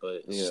guess.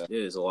 But it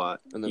is a lot.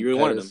 And then you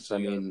really Pettis,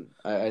 wanted him.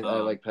 So I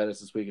like Pettis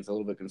this week. It's a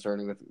little bit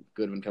concerning with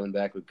Goodwin coming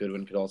back, but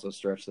Goodwin could also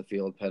stretch the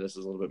field. Pettis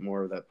is a little bit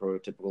more of that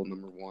prototypical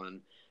number one.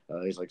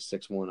 He's like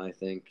 6'1", I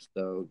think.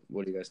 So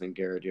what do you guys think,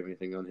 Garrett? Do you have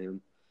anything on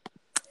him?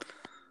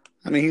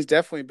 I mean, he's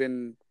definitely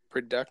been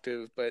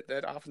productive, but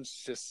that offense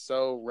is just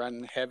so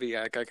run heavy.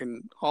 Like, I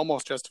can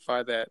almost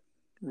justify that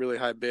really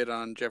high bid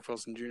on Jeff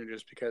Wilson Jr.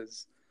 just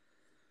because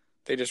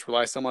they just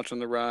rely so much on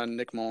the run.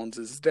 Nick Mullins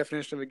is the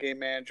definition of a game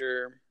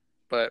manager,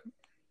 but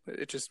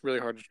it's just really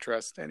hard to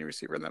trust any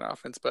receiver in that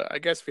offense. But I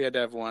guess if we had to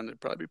have one, it'd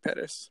probably be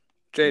Pettis.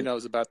 Jay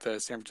knows about the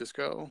San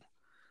Francisco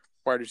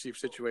wide receiver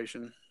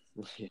situation.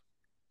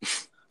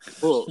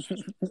 Cool.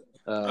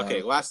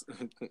 Okay, last.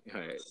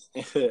 All right.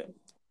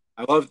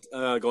 I loved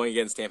going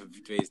against Tampa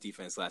Bay's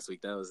defense last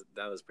week. That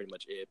was pretty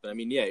much it. But I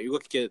mean, yeah, you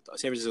look at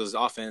San Francisco's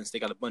offense; they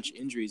got a bunch of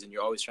injuries, and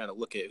you're always trying to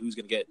look at who's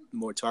going to get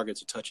more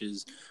targets or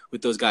touches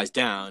with those guys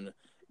down.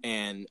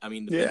 And I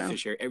mean, the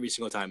beneficiary every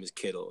single time is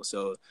Kittle.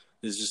 So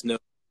there's just no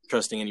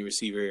trusting any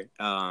receiver.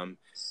 And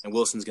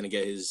Wilson's going to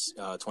get his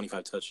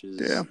 25 touches,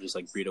 just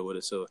like Breida would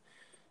have. So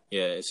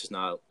yeah, it's just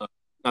not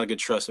a good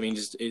trust. I mean,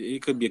 just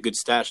it could be a good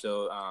stash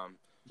though.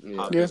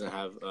 Hop doesn't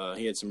have.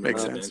 He had some room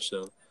on the bench,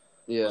 so.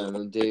 Yeah, and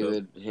then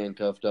David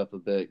handcuffed up a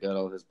bit, got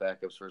all his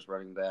backups for his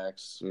running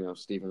backs.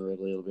 Stephen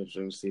Ridley, it'll be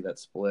interesting to see that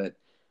split.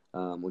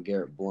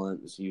 LeGarrette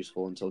Blount is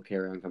useful until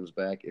Kerryon comes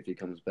back, if he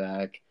comes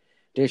back.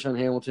 Deshaun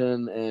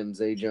Hamilton and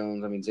Zay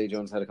Jones. I mean, Zay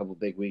Jones had a couple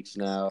big weeks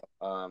now.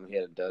 He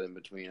had a dud in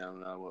between. I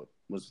don't know what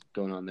was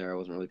going on there. I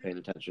wasn't really paying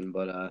attention,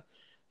 but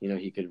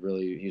he's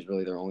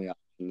really their only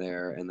option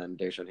there. And then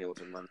Deshaun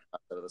Hamilton runs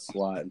out of the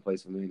slot in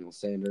place of Emmanuel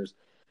Sanders.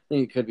 I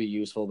think it could be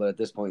useful, but at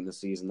this point in the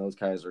season, those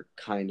guys are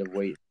kind of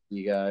waiting for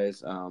you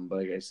guys. But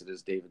I guess it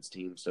is David's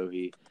team, so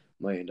he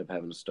might end up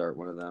having to start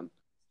one of them.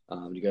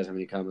 Do you guys have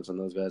any comments on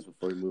those guys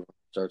before we move on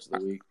to starts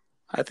of the week?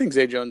 I think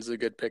Zay Jones is a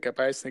good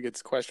pickup. I just think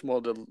it's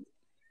questionable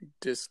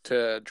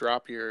to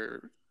drop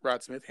your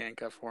Rod Smith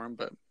handcuff for him,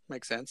 but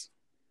makes sense.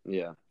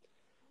 Yeah.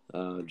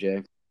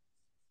 Jay?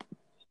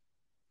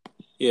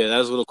 Yeah, that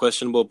was a little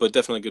questionable, but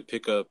definitely a good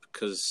pickup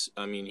because,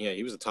 I mean, yeah,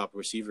 he was the top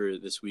receiver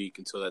this week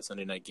until that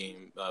Sunday night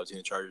game between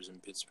the Chargers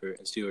and Pittsburgh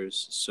and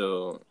Steelers.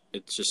 So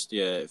it's just,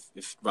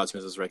 if Rod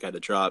Smith was the right guy to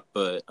drop.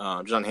 But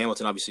John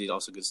Hamilton, obviously, is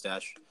also a good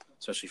stash,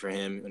 especially for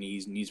him when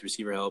he needs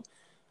receiver help.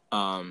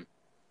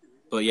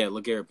 But, yeah,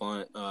 LeGarrette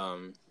Blount,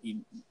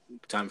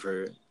 time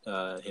for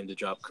him to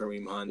drop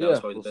Kareem Hunt. That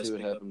was probably the best see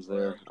what pickup. happens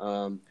there.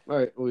 All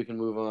right, well, we can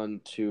move on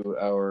to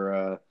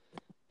our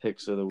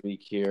picks of the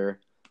week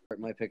here.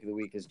 My pick of the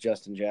week is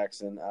Justin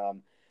Jackson. I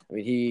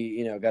mean,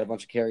 he, got a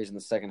bunch of carries in the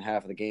second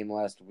half of the game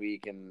last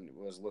week and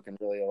was looking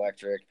really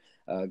electric.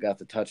 Got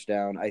the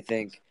touchdown. I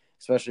think,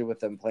 especially with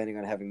them planning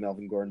on having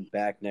Melvin Gordon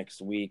back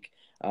next week,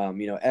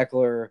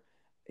 Eckler,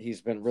 he's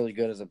been really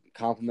good as a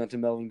complement to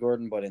Melvin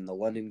Gordon, but in the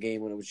London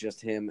game when it was just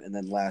him, and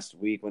then last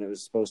week when it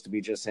was supposed to be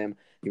just him,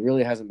 he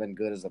really hasn't been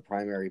good as a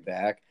primary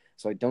back.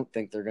 So I don't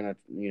think they're going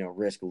to,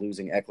 risk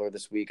losing Eckler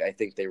this week. I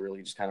think they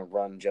really just kind of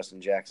run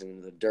Justin Jackson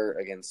into the dirt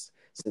against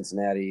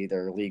Cincinnati,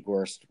 their league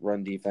worst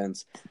run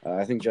defense.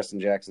 I think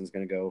Justin Jackson's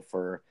going to go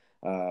for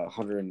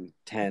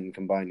 110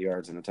 combined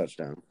yards and a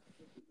touchdown.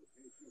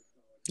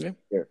 Yeah,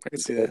 Here, I can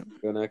see that.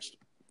 Go next.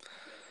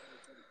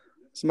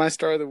 So my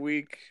star of the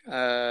week,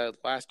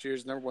 last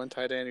year's number one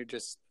tight end who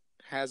just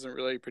hasn't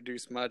really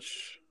produced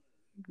much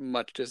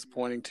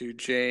disappointing to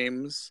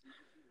James.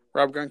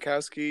 Rob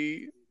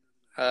Gronkowski,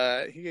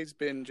 he's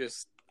been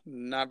just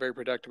not very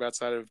productive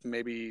outside of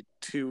maybe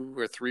 2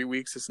 or 3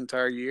 weeks this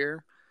entire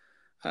year.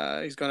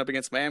 He's going up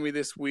against Miami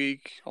this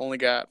week. Only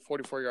got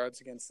 44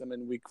 yards against them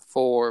in week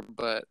 4,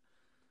 but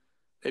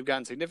they've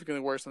gotten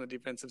significantly worse on the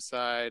defensive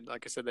side.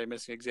 Like I said, they're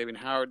missing Xavier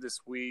Howard this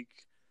week.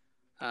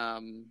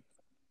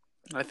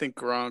 I think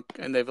Gronk,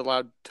 and they've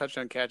allowed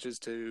touchdown catches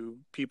to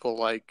people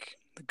like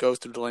the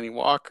ghost of Delaney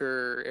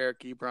Walker, Eric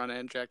Ebron,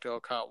 and Jack Doyle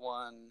caught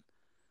one.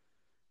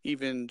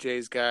 Even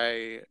Jay's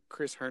guy,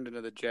 Chris Herndon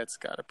of the Jets,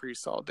 got a pretty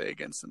solid day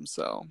against them.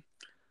 So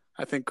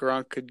I think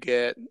Gronk could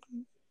get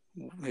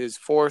his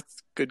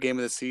 4th good game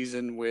of the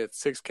season with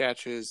 6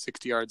 catches,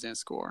 60 yards, and a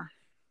score.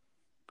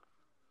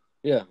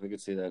 Yeah, we could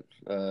see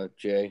that.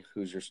 Jay,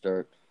 who's your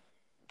start?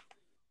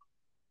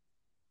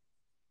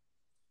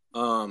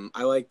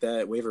 I like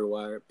that waiver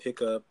wire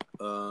pickup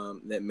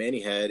that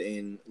Manny had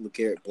in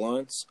LeGarrette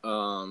Blount.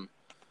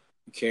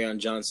 Kerryon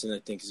Johnson, I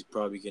think, is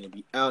probably going to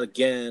be out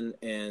again.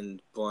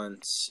 And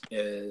Blount,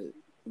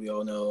 we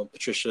all know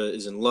Patricia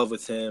is in love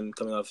with him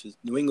coming off his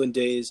New England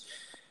days.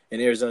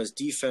 And Arizona's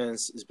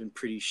defense has been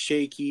pretty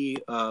shaky.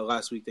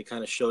 Last week they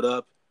kind of showed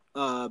up,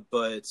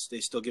 but they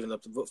still given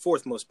up the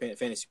 4th most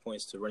fantasy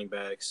points to running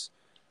backs.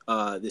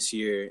 this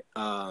year,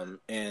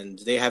 and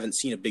they haven't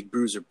seen a big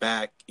bruiser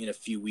back in a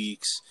few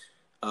weeks.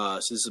 So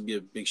this will be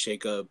a big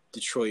shakeup.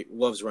 Detroit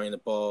loves running the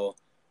ball.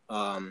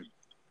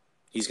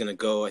 He's going to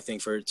go, I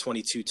think, for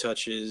 22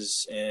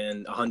 touches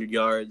and 100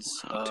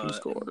 yards. 2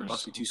 scores.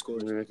 Possibly 2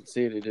 scores. I mean, I can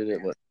see it. He did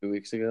it, 2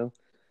 weeks ago?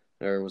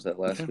 Or was that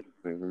last week?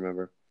 I don't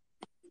remember.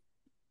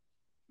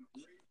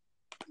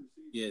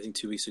 Yeah, I think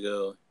 2 weeks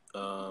ago.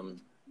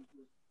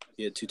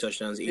 He had 2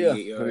 touchdowns,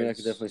 88 yards. I mean, I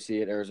could definitely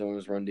see it.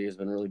 Arizona's run D has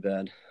been really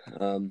bad.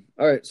 All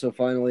right, so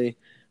finally,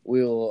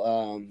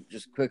 we'll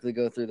just quickly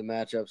go through the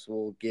matchups.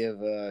 We'll give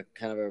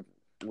kind of a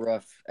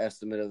rough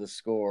estimate of the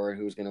score and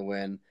who's going to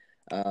win.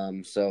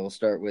 So we'll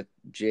start with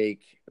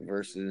Jake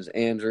versus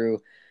Andrew.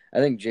 I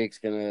think Jake's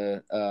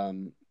going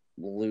to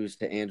lose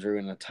to Andrew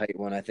in a tight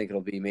one. I think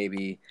it'll be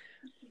maybe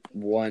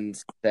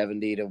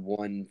 170 to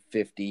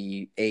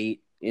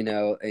 158,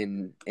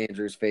 in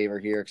Andrew's favor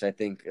here, because I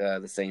think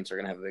the Saints are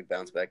going to have a big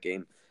bounce back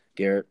game.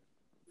 Garrett?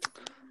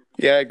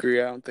 Yeah, I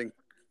agree. I don't think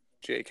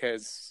Jake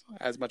has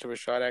as much of a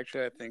shot,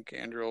 actually. I think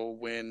Andrew will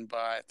win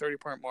by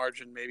 30-point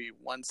margin, maybe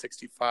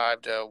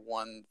 165 to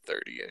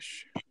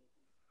 130-ish.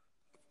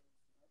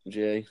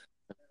 Jay?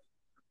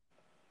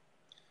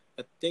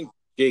 I think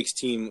Jake's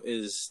team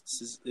is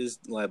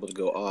liable to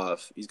go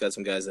off. He's got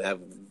some guys that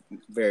have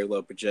very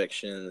low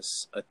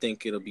projections. I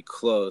think it'll be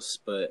close,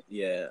 but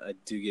yeah, I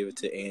do give it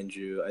to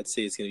Andrew. I'd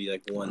say it's going to be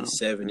like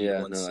 170,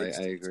 Yeah,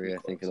 160. I agree. I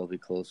think it'll be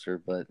closer,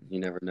 but you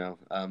never know.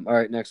 All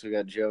right, next we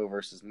got Joe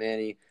versus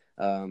Manny.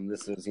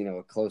 This is,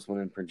 a close one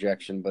in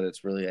projection, but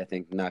it's really, I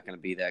think, not going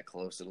to be that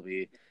close. It'll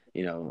be,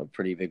 a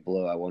pretty big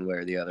blowout one way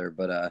or the other.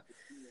 But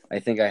I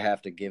think I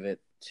have to give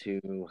it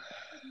to –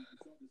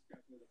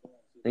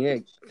 I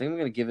think I'm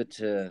going to give it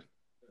to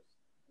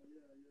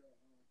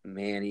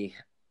Manny.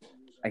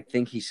 I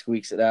think he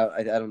squeaks it out.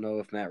 I don't know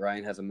if Matt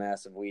Ryan has a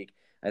massive week.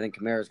 I think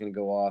Kamara's going to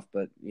go off,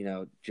 but,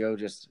 Joe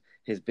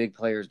his big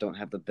players don't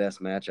have the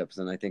best matchups,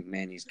 and I think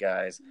Manny's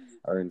guys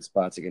are in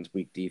spots against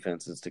weak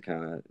defenses to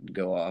kind of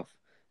go off,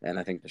 and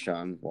I think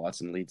Deshaun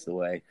Watson leads the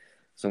way.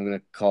 So I'm going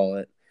to call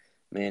it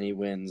Manny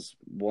wins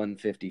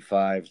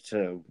 155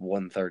 to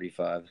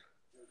 135.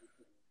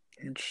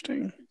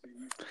 Interesting.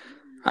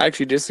 I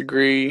actually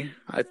disagree.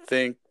 I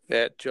think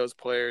that Joe's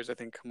players,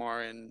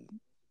 Kamara and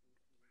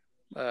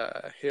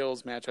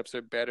Hill's matchups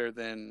are better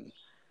than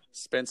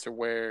Spencer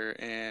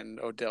Ware and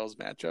Odell's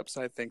matchups.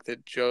 I think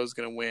that Joe's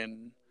going to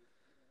win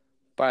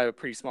by a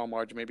pretty small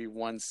margin, maybe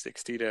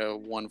 160 to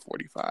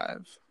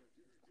 145.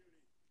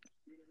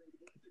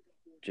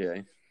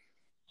 Jay?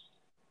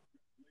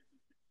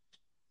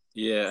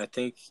 Yeah, I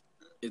think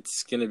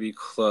it's going to be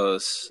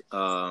close.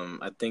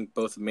 I think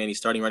both of Manny's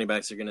starting running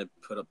backs are going to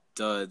put up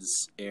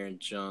duds. Aaron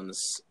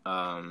Jones,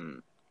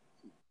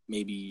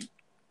 maybe,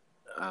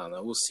 I don't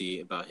know. We'll see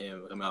about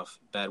him coming off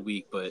a bad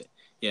week. But,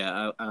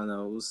 yeah, I don't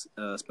know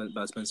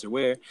about Spencer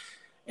Ware.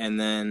 And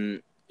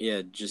then,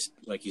 yeah, just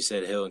like you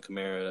said, Hill and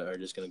Kamara are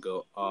just going to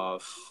go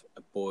off.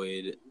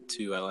 Boyd,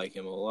 too, I like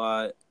him a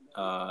lot.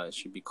 It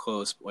should be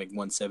close, like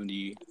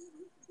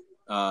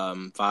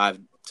 175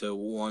 to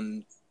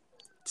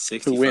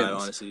 165,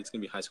 honestly. It's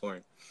going to be high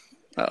scoring.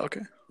 Oh,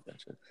 okay.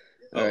 Gotcha.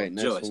 All right,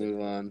 next we'll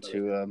move on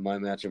to my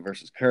matchup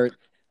versus Kurt.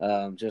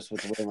 Just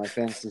with the way my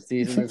fantasy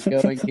season is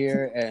going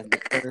here and the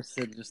curse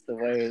and just the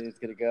way it's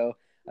going to go,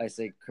 I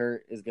say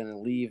Kurt is going to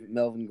leave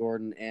Melvin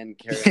Gordon and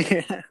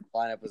carry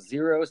lineup with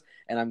zeros,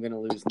 and I'm going to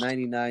lose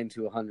 99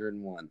 to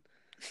 101.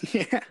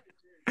 Yeah.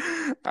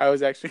 I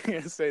was actually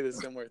going to say the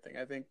similar thing.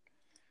 I think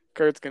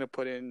Kurt's going to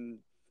put in,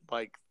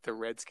 like, the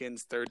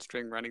Redskins'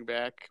 third-string running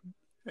back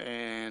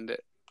and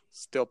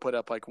still put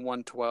up, like,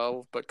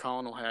 112, but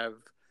Colin will have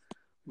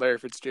Larry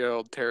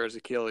Fitzgerald tear his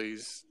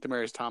Achilles,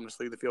 Demaryius Thomas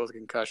lead the field with a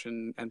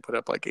concussion, and put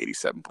up, like,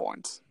 87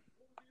 points.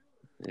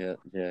 Yeah.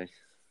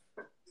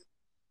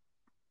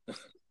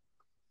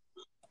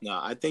 No,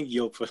 I think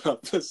you'll put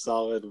up a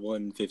solid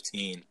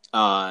 115.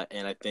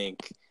 And I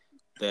think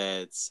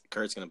that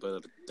Kurt's going to put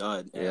up a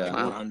dud. Yeah,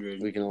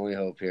 100. We can only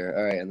hope here.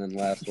 All right, and then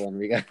last one,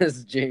 we got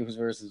James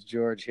versus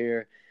George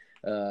here.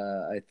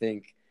 I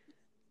think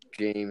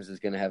James is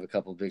going to have a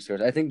couple of big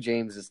scores. I think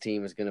James's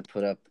team is going to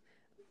put up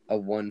a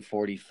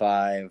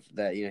 145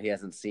 that he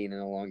hasn't seen in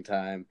a long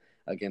time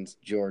against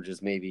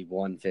George's maybe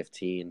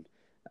 115.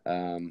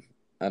 I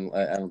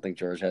don't think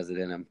George has it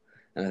in him.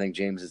 And I think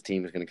James's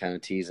team is going to kind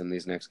of tease him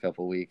these next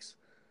couple weeks.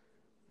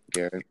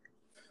 Garrett?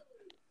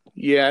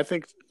 Yeah, I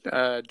think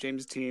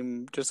James'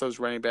 team, just those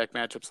running back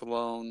matchups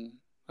alone,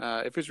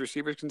 if his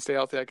receivers can stay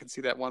healthy, I can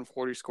see that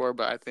 140 score.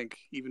 But I think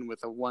even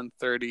with a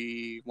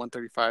 130,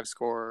 135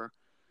 score,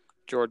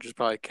 George is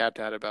probably capped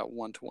out about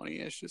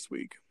 120-ish this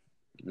week.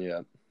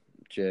 Yeah.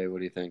 Jay, what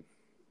do you think?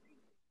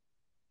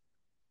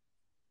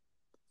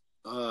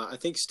 I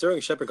think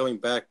Sterling Shepard coming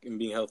back and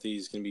being healthy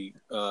is going to be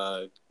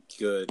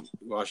good.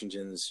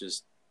 Washington's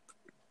just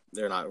 –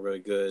 they're not really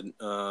good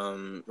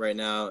right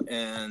now.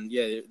 And,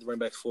 yeah, the running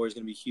back floor is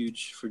going to be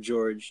huge for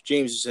George.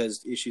 James just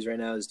has issues right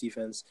now, his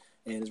defense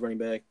and his running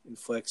back and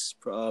flex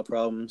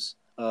problems,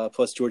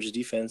 plus George's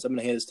defense. I'm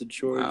going to hand this to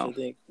George, I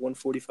think,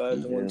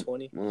 145 to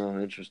 120. Well,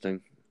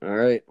 interesting. All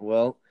right.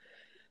 Well,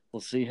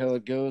 we'll see how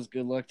it goes.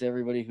 Good luck to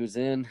everybody who's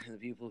in. The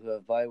people who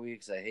have bye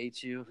weeks, I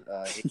hate you.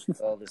 I hate you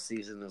all. This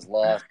season is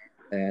lost.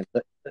 And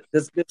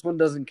this one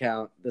doesn't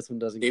count. This one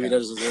doesn't Davey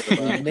count. doesn't deserve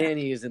a bye.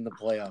 Manny is in the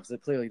playoffs.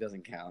 It clearly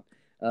doesn't count.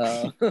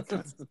 All right, you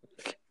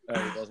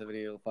guys have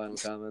any final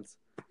comments?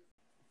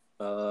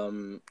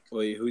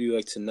 Wait, who do you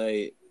like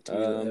tonight?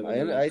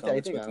 I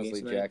think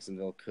honestly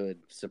Jacksonville could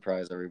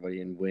surprise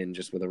everybody and win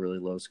just with a really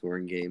low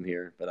scoring game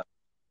here. But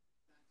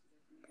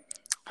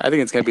I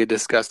think it's going to be a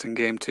disgusting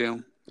game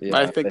too. yeah,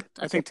 I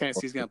think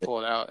Tennessee's going to pull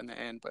it out in the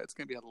end, but it's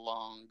going to be a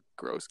long,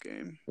 gross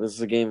game. This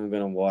is a game I'm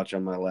going to watch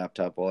on my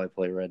laptop while I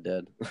play Red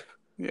Dead.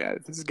 Yeah,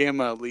 this is a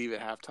game I'm going to leave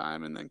at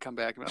halftime and then come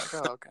back and be like,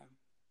 oh, okay.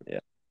 Yeah.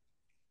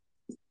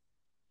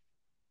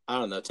 I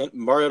don't know.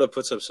 Mariota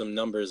puts up some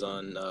numbers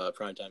on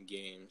primetime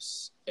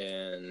games.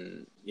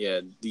 And,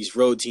 yeah, these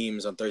road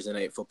teams on Thursday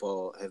Night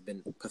Football have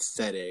been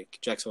pathetic.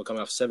 Jacksonville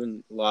coming off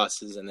 7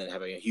 losses and then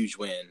having a huge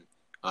win.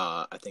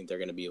 I think they're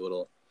going to be a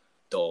little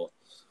dull.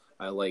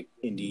 I like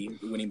Indy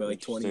winning by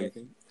like 20, I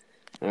think.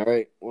 All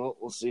right. Well,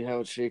 we'll see how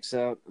it shakes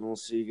out, and we'll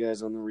see you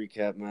guys on the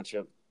recap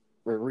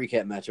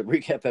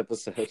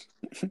episode.